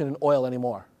position in oil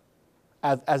anymore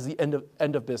as the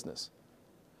end of business.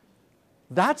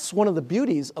 That's one of the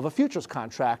beauties of a futures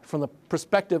contract from the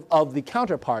perspective of the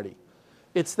counterparty.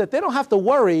 It's that they don't have to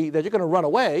worry that you're going to run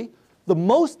away. The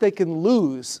most they can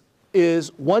lose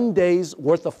is 1 day's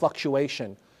worth of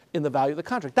fluctuation in the value of the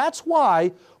contract. That's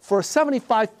why for a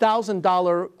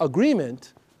 $75,000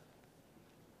 agreement,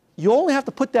 you only have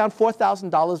to put down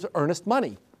 $4,000 of earnest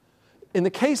money. In the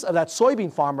case of that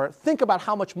soybean farmer, think about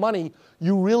how much money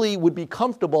you really would be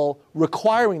comfortable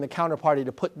requiring the counterparty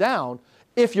to put down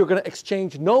if you're going to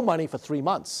exchange no money for 3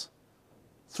 months.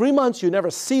 3 months, you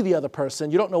never see the other person.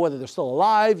 You don't know whether they're still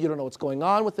alive. You don't know what's going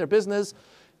on with their business.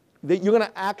 You're going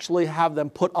to actually have them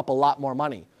put up a lot more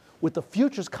money. With the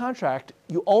futures contract,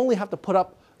 you only have to put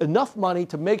up enough money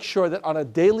to make sure that on a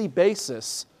daily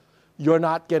basis, you're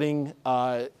not getting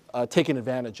taken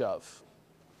advantage of.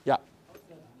 Yeah.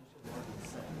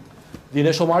 The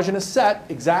initial margin is set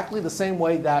exactly the same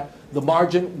way that the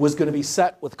margin was going to be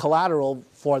set with collateral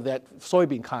for that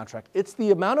soybean contract. It's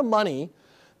the amount of money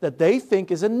that they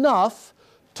think is enough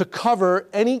to cover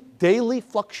any daily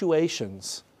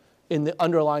fluctuations in the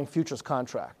underlying futures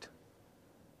contract.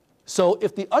 So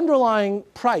if the underlying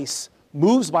price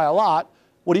moves by a lot,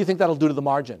 what do you think that'll do to the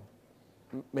margin?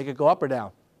 Make it go up or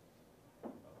down?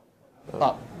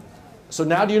 Up. So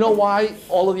now do you know why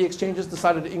all of the exchanges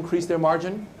decided to increase their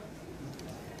margin?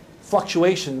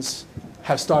 Fluctuations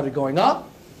have started going up,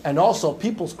 and also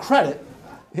people's credit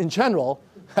in general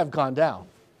have gone down.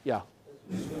 Yeah.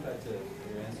 Just going back to your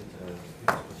answer to the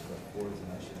question about forwards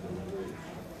and actually delivery of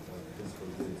physical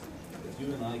goods. If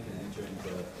you and I can enter into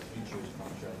a futures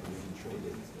contract where we can trade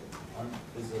it, aren't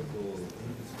physical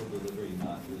delivery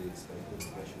not really expected,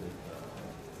 especially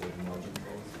with the margin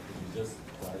calls? Could you just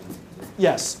try to...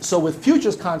 Yes. So with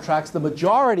futures contracts, the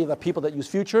majority of the people that use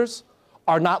futures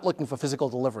are not looking for physical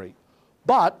delivery.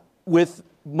 But with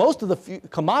most of the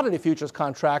commodity futures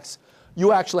contracts,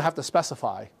 you actually have to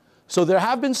specify. So there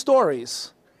have been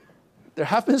stories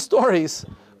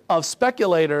of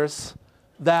speculators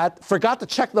that forgot to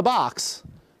check the box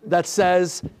that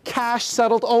says cash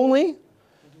settled only,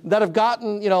 that have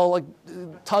gotten, like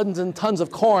tons and tons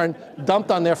of corn dumped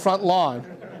on their front lawn.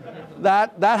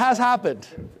 That has happened.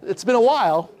 It's been a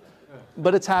while,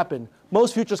 but it's happened.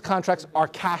 Most futures contracts are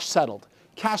cash settled.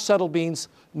 Cash settled means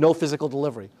no physical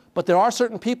delivery. But there are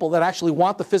certain people that actually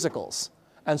want the physicals.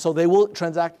 And so they will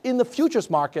transact in the futures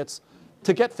markets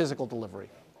to get physical delivery.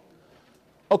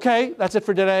 Okay, that's it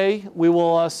for today. We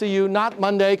will see you not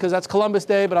Monday because that's Columbus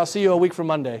Day, but I'll see you a week from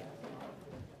Monday.